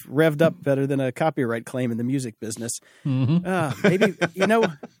lawyers revved up better than a copyright claim in the music business. Maybe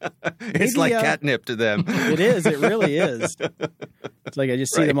it's like catnip to them. It is. It really is. It's like I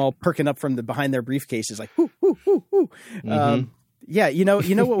just see them all perking up from behind their briefcases, like whoo, whoo, whoo, whoo. Yeah, you know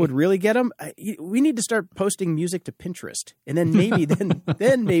what would really get them? We need to start posting music to Pinterest, and then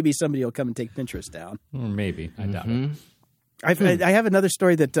maybe somebody will come and take Pinterest down. Or maybe. I doubt it. I have another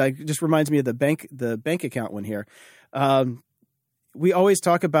story that just reminds me of the bank account one here. We always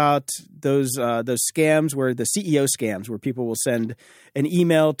talk about those scams, where the CEO scams, where people will send an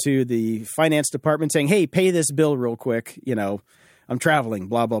email to the finance department saying, "Hey, pay this bill real quick. I'm traveling.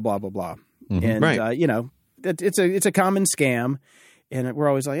 Blah blah blah blah blah." And it's a common scam, and we're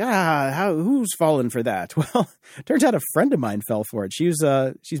always like, who's fallen for that? Well, turns out a friend of mine fell for it. She's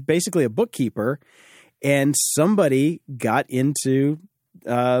basically a bookkeeper. And somebody got into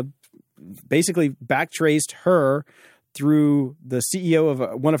basically backtraced her through the CEO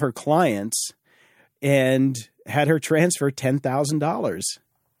of one of her clients and had her transfer $10,000,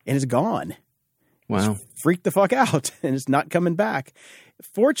 and it's gone. Wow. It's freaked the fuck out, and it's not coming back.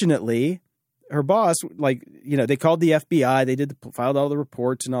 Fortunately, her boss, they called the FBI. They filed all the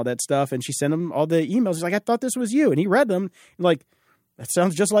reports and all that stuff, and she sent him all the emails. He's like, "I thought this was you," and he read them. Like, that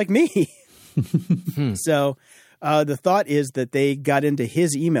sounds just like me. So the thought is that they got into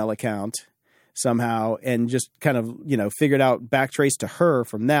his email account somehow and just kind of, figured out, backtraced to her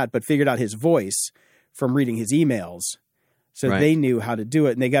from that, but figured out his voice from reading his emails. So they knew how to do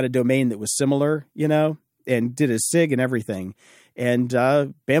it, and they got a domain that was similar, and did a SIG and everything, and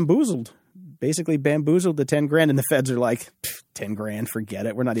bamboozled the 10 grand. And the feds are like, 10 grand, forget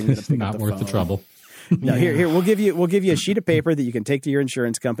it. We're not even going to pick up the phone. Not worth the trouble. No, here we'll give you a sheet of paper that you can take to your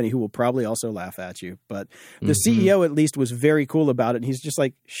insurance company, who will probably also laugh at you. But the CEO at least was very cool about it, and he's just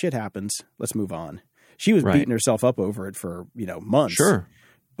like, shit happens, let's move on. She was beating herself up over it for months. Sure,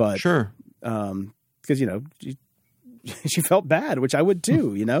 but because she felt bad, which I would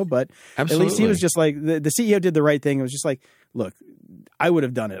too. But Absolutely. At least he was just like, the CEO did the right thing. It was just like, look, I would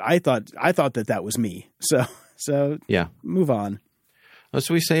have done it. I thought that was me. So yeah, move on. As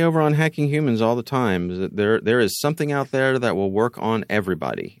we say over on Hacking Humans all the time, that there is something out there that will work on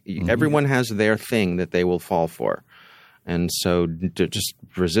everybody. Everyone has their thing that they will fall for. And so to just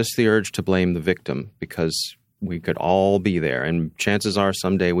resist the urge to blame the victim, because we could all be there, and chances are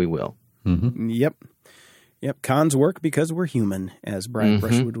someday we will. Yep. Cons work because we're human, as Brian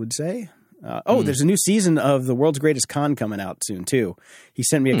Brushwood would say. There's a new season of The World's Greatest Con coming out soon, too. He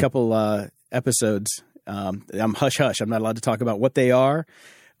sent me a couple episodes. I'm hush-hush. I'm not allowed to talk about what they are,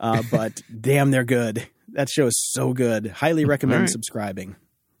 but damn, they're good. That show is so good. Highly recommend subscribing.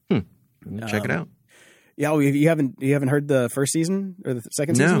 Check it out. Yeah, you haven't heard the first season or the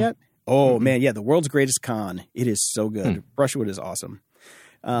second season yet? Oh, man, yeah, The World's Greatest Con. It is so good. Brushwood is awesome.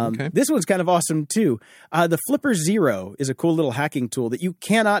 This one's kind of awesome, too. The Flipper Zero is a cool little hacking tool that you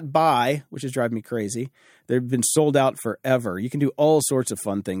cannot buy, which is driving me crazy. They've been sold out forever. You can do all sorts of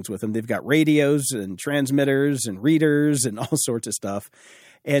fun things with them. They've got radios and transmitters and readers and all sorts of stuff.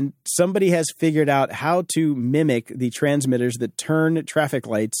 And somebody has figured out how to mimic the transmitters that turn traffic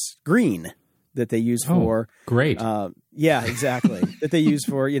lights green that they use for. Great. Yeah, exactly. That they use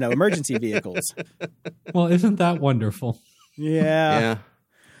for, emergency vehicles. Well, isn't that wonderful? Yeah.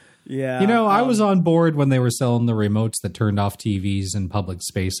 I was on board when they were selling the remotes that turned off TVs in public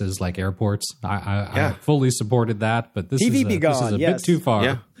spaces like airports. I fully supported that, but this TV is be gone, this is a yes. bit too far.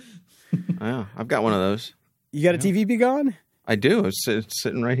 Yeah, I've got one of those. You got a TV be gone? I do. It's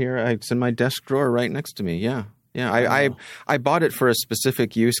sitting right here. It's in my desk drawer right next to me. Yeah. I bought it for a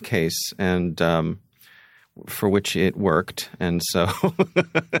specific use case and for which it worked, and so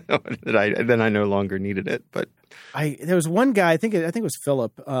then I no longer needed it. But there was one guy. I think it was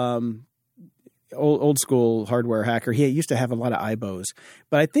Philip, old school hardware hacker. He used to have a lot of IBOs,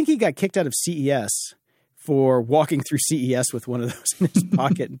 but I think he got kicked out of CES for walking through CES with one of those in his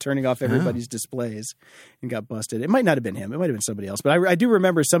pocket and turning off everybody's displays and got busted. It might not have been him. It might have been somebody else. But I do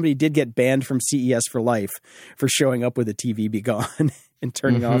remember somebody did get banned from CES for life for showing up with a TV be gone and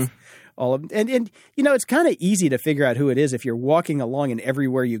turning off all of them. And it's kind of easy to figure out who it is if you're walking along and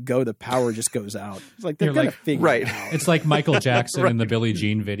everywhere you go, the power just goes out. It's like they're going to figure it out. It's like Michael Jackson in the Billie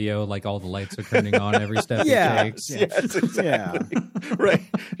Jean video, like all the lights are turning on every step he takes. Yes, exactly. Right.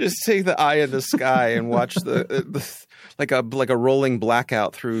 Just take the eye in the sky and watch the like a rolling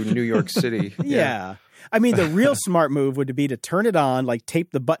blackout through New York City. Yeah. I mean, the real smart move would be to turn it on, like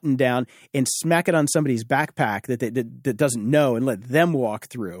tape the button down and smack it on somebody's backpack that doesn't know and let them walk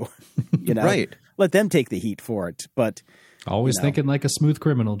through, Right. Let them take the heat for it. But always thinking like a smooth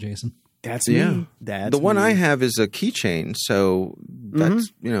criminal, Jason. That's me. That's the one me. I have is a keychain, so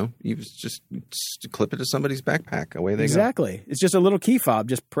that's you just clip it to somebody's backpack. Away they go. Exactly. It's just a little key fob.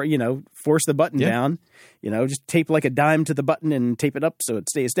 Just force the button down. Just tape like a dime to the button and tape it up so it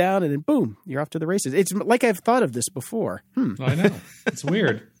stays down, and then boom, you're off to the races. It's like I've thought of this before. I know. It's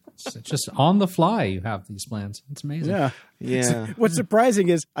weird. It's just on the fly. You have these plans. It's amazing. Yeah. What's surprising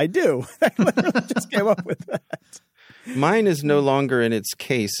is I do. I literally just came up with that. Mine is no longer in its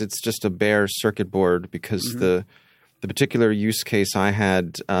case. It's just a bare circuit board because the particular use case I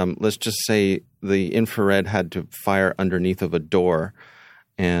had, let's just say the infrared had to fire underneath of a door.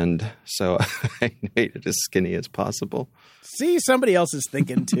 And so I made it as skinny as possible. See, somebody else is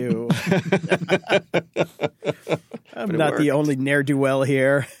thinking too. I'm not the only ne'er-do-well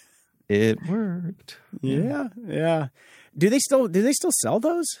here. It worked. Yeah. Do they still sell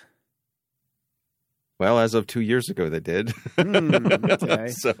those? Well, as of 2 years ago, they did. Okay.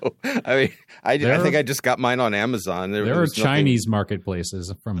 So, I mean, I think I just got mine on Amazon. There are Chinese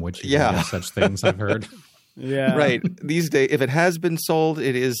marketplaces from which you can get such things, I've heard. Yeah. Right. These days, if it has been sold,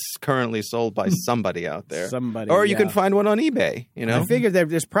 it is currently sold by somebody out there. Or you can find one on eBay, I figured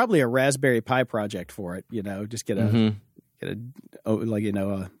there's probably a Raspberry Pi project for it, just get a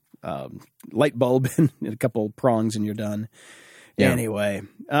light bulb and a couple prongs and you're done. Yeah. Anyway,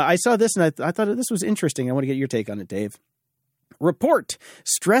 I saw this and I thought this was interesting. I want to get your take on it, Dave. Report: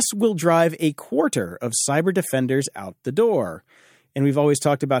 stress will drive a quarter of cyber defenders out the door. And we've always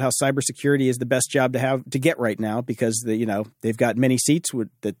talked about how cybersecurity is the best job to get right now because they've got many seats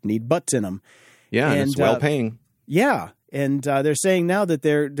that need butts in them. Yeah, and it's well paying. Yeah, and they're saying now that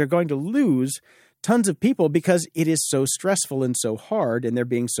they're going to lose tons of people because it is so stressful and so hard, and they're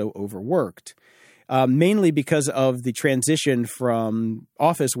being so overworked. Mainly because of the transition from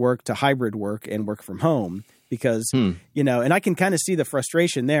office work to hybrid work and work from home. Because and I can kind of see the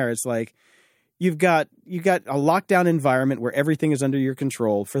frustration there. It's like you've got a lockdown environment where everything is under your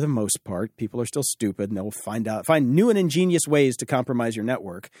control for the most part. People are still stupid and they'll find new and ingenious ways to compromise your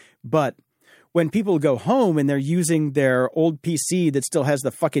network. But when people go home and they're using their old PC that still has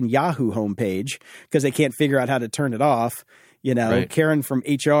the fucking Yahoo homepage because they can't figure out how to turn it off, right. Karen from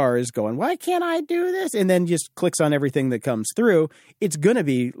HR is going, why can't I do this? And then just clicks on everything that comes through. It's going to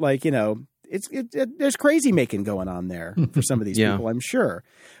be like, there's crazy making going on there for some of these people, I'm sure.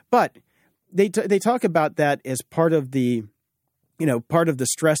 But they talk about that as part of the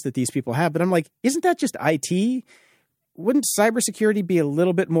stress that these people have. But I'm like, isn't that just IT? Wouldn't cybersecurity be a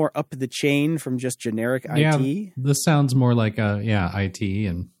little bit more up the chain from just generic IT? Yeah, this sounds more like IT,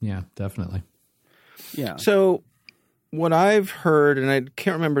 and definitely. Yeah. So what I've heard, and I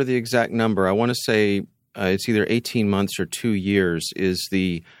can't remember the exact number, I want to say it's either 18 months or 2 years is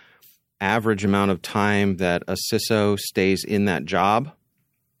the average amount of time that a CISO stays in that job.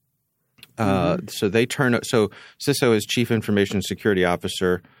 So they so CISO is Chief Information Security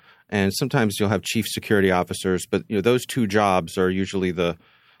Officer, and sometimes you'll have Chief Security Officers, but those two jobs are usually they're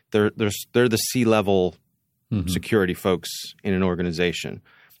the C-level security folks in an organization.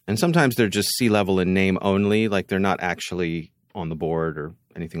 And sometimes they're just C-level in name only, like they're not actually on the board or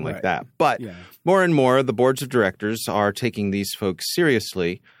anything like that. But more and more, the boards of directors are taking these folks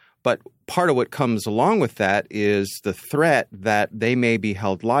seriously. But part of what comes along with that is the threat that they may be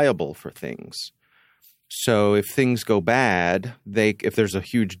held liable for things. So if things go bad, if there's a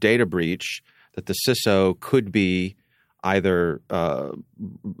huge data breach, that the CISO could be either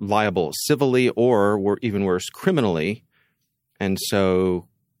liable civilly or even worse, criminally. And so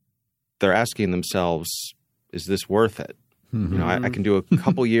they're asking themselves, is this worth it? I can do a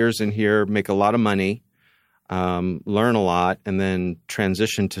couple years in here, make a lot of money, learn a lot, and then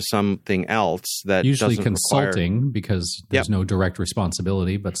transition to something else that usually doesn't consulting because there's no direct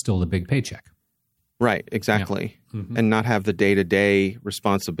responsibility, but still the big paycheck. Right, exactly. Yeah. And not have the day-to-day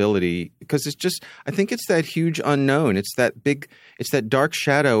responsibility, because I think it's that huge unknown. It's that dark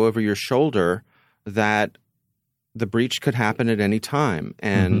shadow over your shoulder that the breach could happen at any time.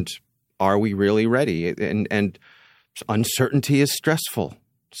 And are we really ready? And uncertainty is stressful.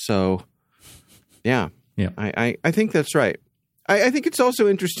 So, yeah. I think that's right. I think it's also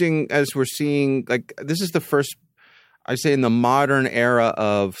interesting as we're seeing, like, this is the first, I say, in the modern era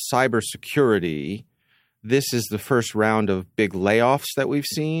of cybersecurity, this is the first round of big layoffs that we've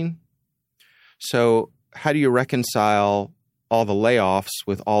seen. So how do you reconcile all the layoffs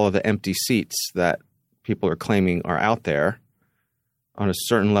with all of the empty seats that people are claiming are out there? On a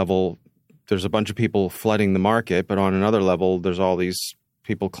certain level, there's a bunch of people flooding the market, but on another level, there's all these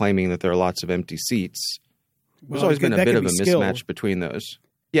people claiming that there are lots of empty seats. There's always been a bit of a mismatch between those.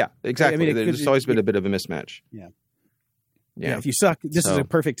 Yeah, exactly. There's always been a bit of a mismatch. Yeah, if you suck, this is a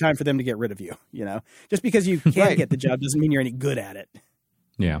perfect time for them to get rid of you. Just because you can't get the job doesn't mean you're any good at it.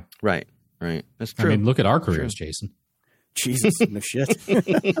 Yeah, right. That's true. I mean, look at our careers, Jason. Jesus, no shit.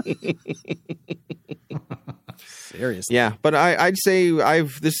 Seriously. Yeah, but I'd say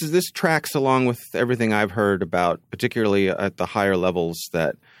this tracks along with everything I've heard about, particularly at the higher levels,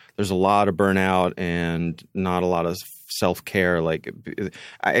 that there's a lot of burnout and not a lot of self-care. Like,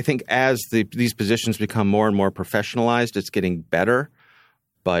 I think as these positions become more and more professionalized, it's getting better,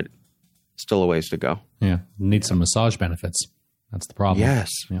 but still a ways to go. Yeah, need some massage benefits. That's the problem. Yes.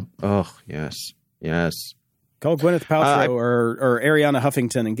 Yeah. Oh, yes. Call Gwyneth Paltrow or Ariana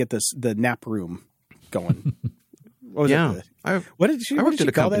Huffington and get the nap room going. What was it? I worked at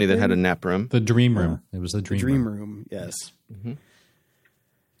a company that had a nap room. The Dream Room. It was the Dream Room. Yes. Mm-hmm.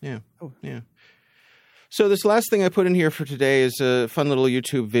 Yeah. So this last thing I put in here for today is a fun little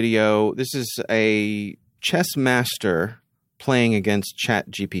YouTube video. This is a chess master playing against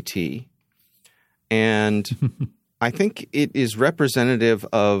ChatGPT. And I think it is representative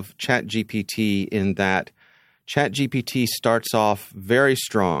of ChatGPT in that ChatGPT starts off very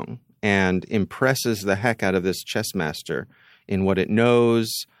strong and impresses the heck out of this chess master in what it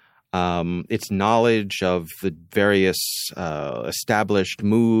knows, its knowledge of the various established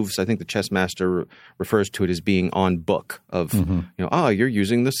moves. I think the chess master refers to it as being on book of, you're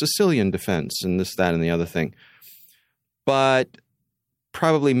using the Sicilian defense and this, that, and the other thing. But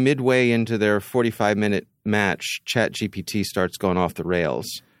probably midway into their 45-minute match, ChatGPT starts going off the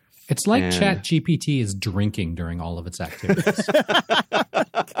rails. It's like ChatGPT is drinking during all of its activities.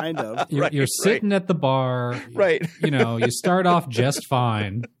 Kind of. You're sitting at the bar. Right. You start off just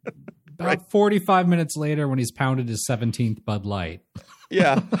fine. About 45 minutes later when he's pounded his 17th Bud Light.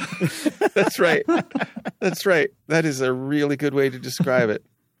 Yeah. That's right. That is a really good way to describe it.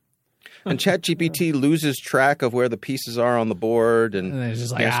 And ChatGPT loses track of where the pieces are on the board and it's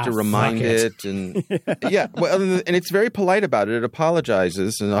just like, has to remind it. And and it's very polite about it. It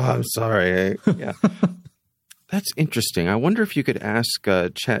apologizes and I'm sorry. Yeah. That's interesting. I wonder if you could ask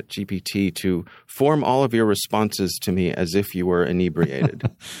ChatGPT to form all of your responses to me as if you were inebriated.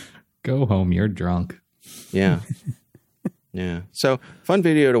 Go home. You're drunk. Yeah. Yeah. So fun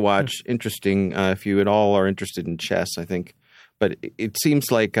video to watch. Interesting. If you at all are interested in chess, I think. But it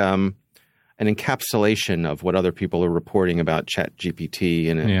seems like an encapsulation of what other people are reporting about ChatGPT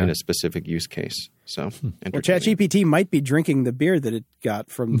in a specific use case. So, well, ChatGPT might be drinking the beer that it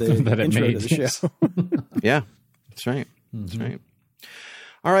got from the intro to the show. Yeah, that's right. That's right.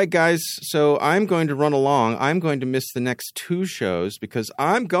 All right, guys. So I'm going to run along. I'm going to miss the next 2 shows because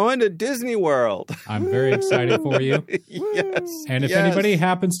I'm going to Disney World. I'm very excited for you. Yes. And if anybody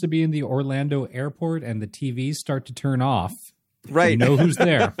happens to be in the Orlando airport and the TVs start to turn off, Right. You know who's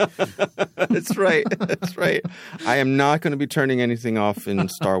there. That's right. That's right. I am not going to be turning anything off in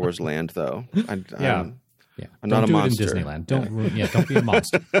Star Wars land, though. I'm not a monster. It in Disneyland. Don't be a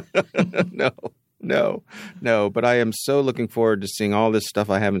monster. No. But I am so looking forward to seeing all this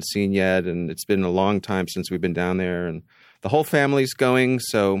stuff I haven't seen yet, and it's been a long time since we've been down there, and the whole family's going,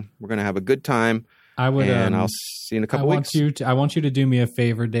 so we're going to have a good time. And I'll see you in a couple weeks. I want you to do me a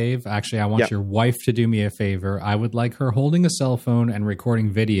favor, Dave. Actually, I want your wife to do me a favor. I would like her holding a cell phone and recording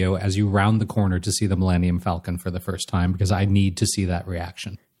video as you round the corner to see the Millennium Falcon for the first time, because I need to see that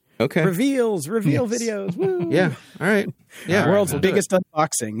reaction. Okay. Reveal videos. Woo. Yeah. All right. Yeah. World's biggest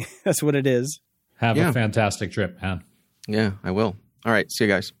unboxing. That's what it is. Have a fantastic trip, man. Yeah, I will. All right. See you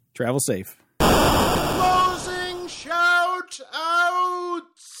guys. Travel safe. Closing shout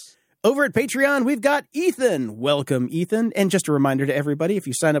outs. Over at Patreon, we've got Ethan. Welcome, Ethan. And just a reminder to everybody, if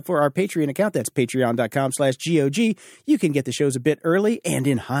you sign up for our Patreon account, that's patreon.com/GOG, you can get the shows a bit early and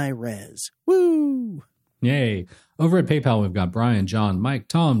in high res. Woo! Yay. Over at PayPal, we've got Brian, John, Mike,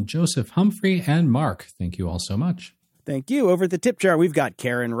 Tom, Joseph, Humphrey, and Mark. Thank you all so much. Thank you. Over at the tip jar, we've got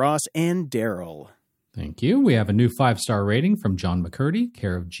Karen, Ross, and Daryl. Thank you. We have a new 5-star rating from John McCurdy,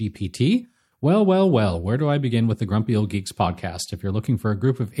 care of GPT. Well, where do I begin with the Grumpy Old Geeks podcast? If you're looking for a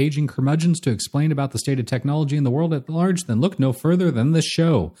group of aging curmudgeons to explain about the state of technology in the world at large, then look no further than this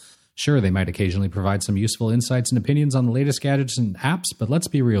show. Sure, they might occasionally provide some useful insights and opinions on the latest gadgets and apps, but let's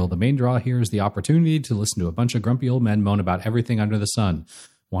be real. The main draw here is the opportunity to listen to a bunch of grumpy old men moan about everything under the sun.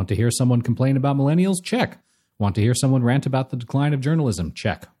 Want to hear someone complain about millennials? Check. Want to hear someone rant about the decline of journalism?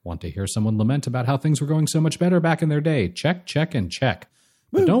 Check. Want to hear someone lament about how things were going so much better back in their day? Check, and check.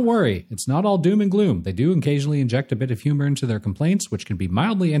 But don't worry, it's not all doom and gloom. They do occasionally inject a bit of humor into their complaints, which can be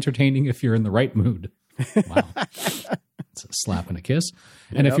mildly entertaining if you're in the right mood. Wow. It's a slap and a kiss.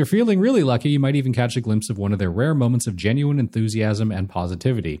 And if you're feeling really lucky, you might even catch a glimpse of one of their rare moments of genuine enthusiasm and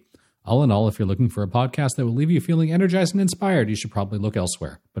positivity. All in all, if you're looking for a podcast that will leave you feeling energized and inspired, you should probably look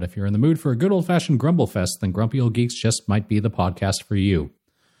elsewhere. But if you're in the mood for a good old-fashioned grumble fest, then Grumpy Old Geeks just might be the podcast for you.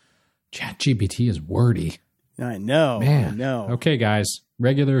 ChatGPT is wordy. I know. Man. I know. Okay, guys.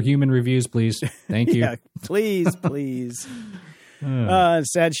 Regular human reviews, please. Thank you. Yeah, please.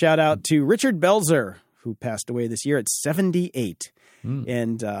 Sad shout out to Richard Belzer, who passed away this year at 78.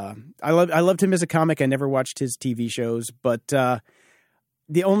 And I loved him as a comic. I never watched his TV shows, but the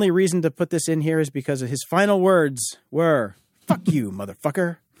only reason to put this in here is because of his final words were, "Fuck you,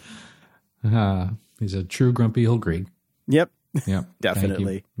 motherfucker." He's a true grumpy old Greek. Yep. Yep.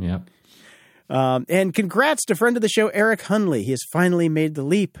 Definitely. Yep. And congrats to friend of the show, Eric Hunley. He has finally made the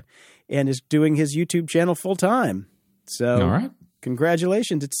leap and is doing his YouTube channel full time. So, all right.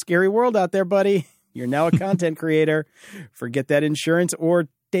 Congratulations. It's a scary world out there, buddy. You're now a content creator. Forget that insurance or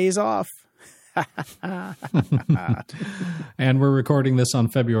days off. And we're recording this on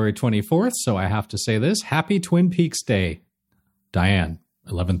February 24th, so I have to say this. Happy Twin Peaks Day. Diane,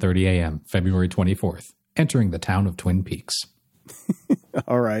 11:30 a.m., February 24th, entering the town of Twin Peaks.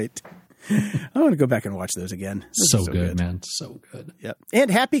 All right. I want to go back and watch those again. So good, man. So good. Yep. And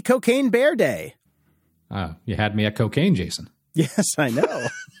happy Cocaine Bear Day. You had me at cocaine, Jason. Yes, I know.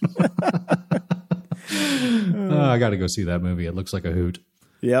 I got to go see that movie. It looks like a hoot.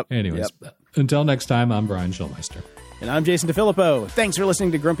 Yep. Anyways, until next time, I'm Brian Schulmeister. And I'm Jason DeFilippo. Thanks for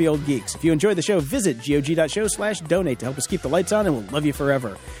listening to Grumpy Old Geeks. If you enjoyed the show, visit gog.show/donate to help us keep the lights on, and we'll love you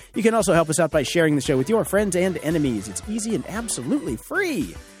forever. You can also help us out by sharing the show with your friends and enemies. It's easy and absolutely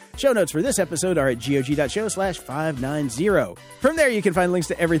free. Show notes for this episode are at gog.show/590. From there, you can find links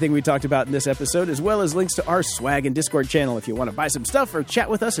to everything we talked about in this episode, as well as links to our swag and Discord channel if you want to buy some stuff or chat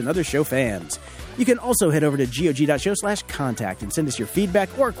with us and other show fans. You can also head over to gog.show/contact and send us your feedback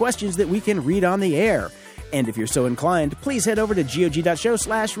or questions that we can read on the air. And if you're so inclined, please head over to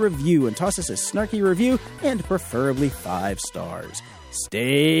gog.show/review and toss us a snarky review and preferably 5 stars.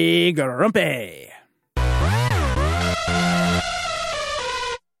 Stay grumpy!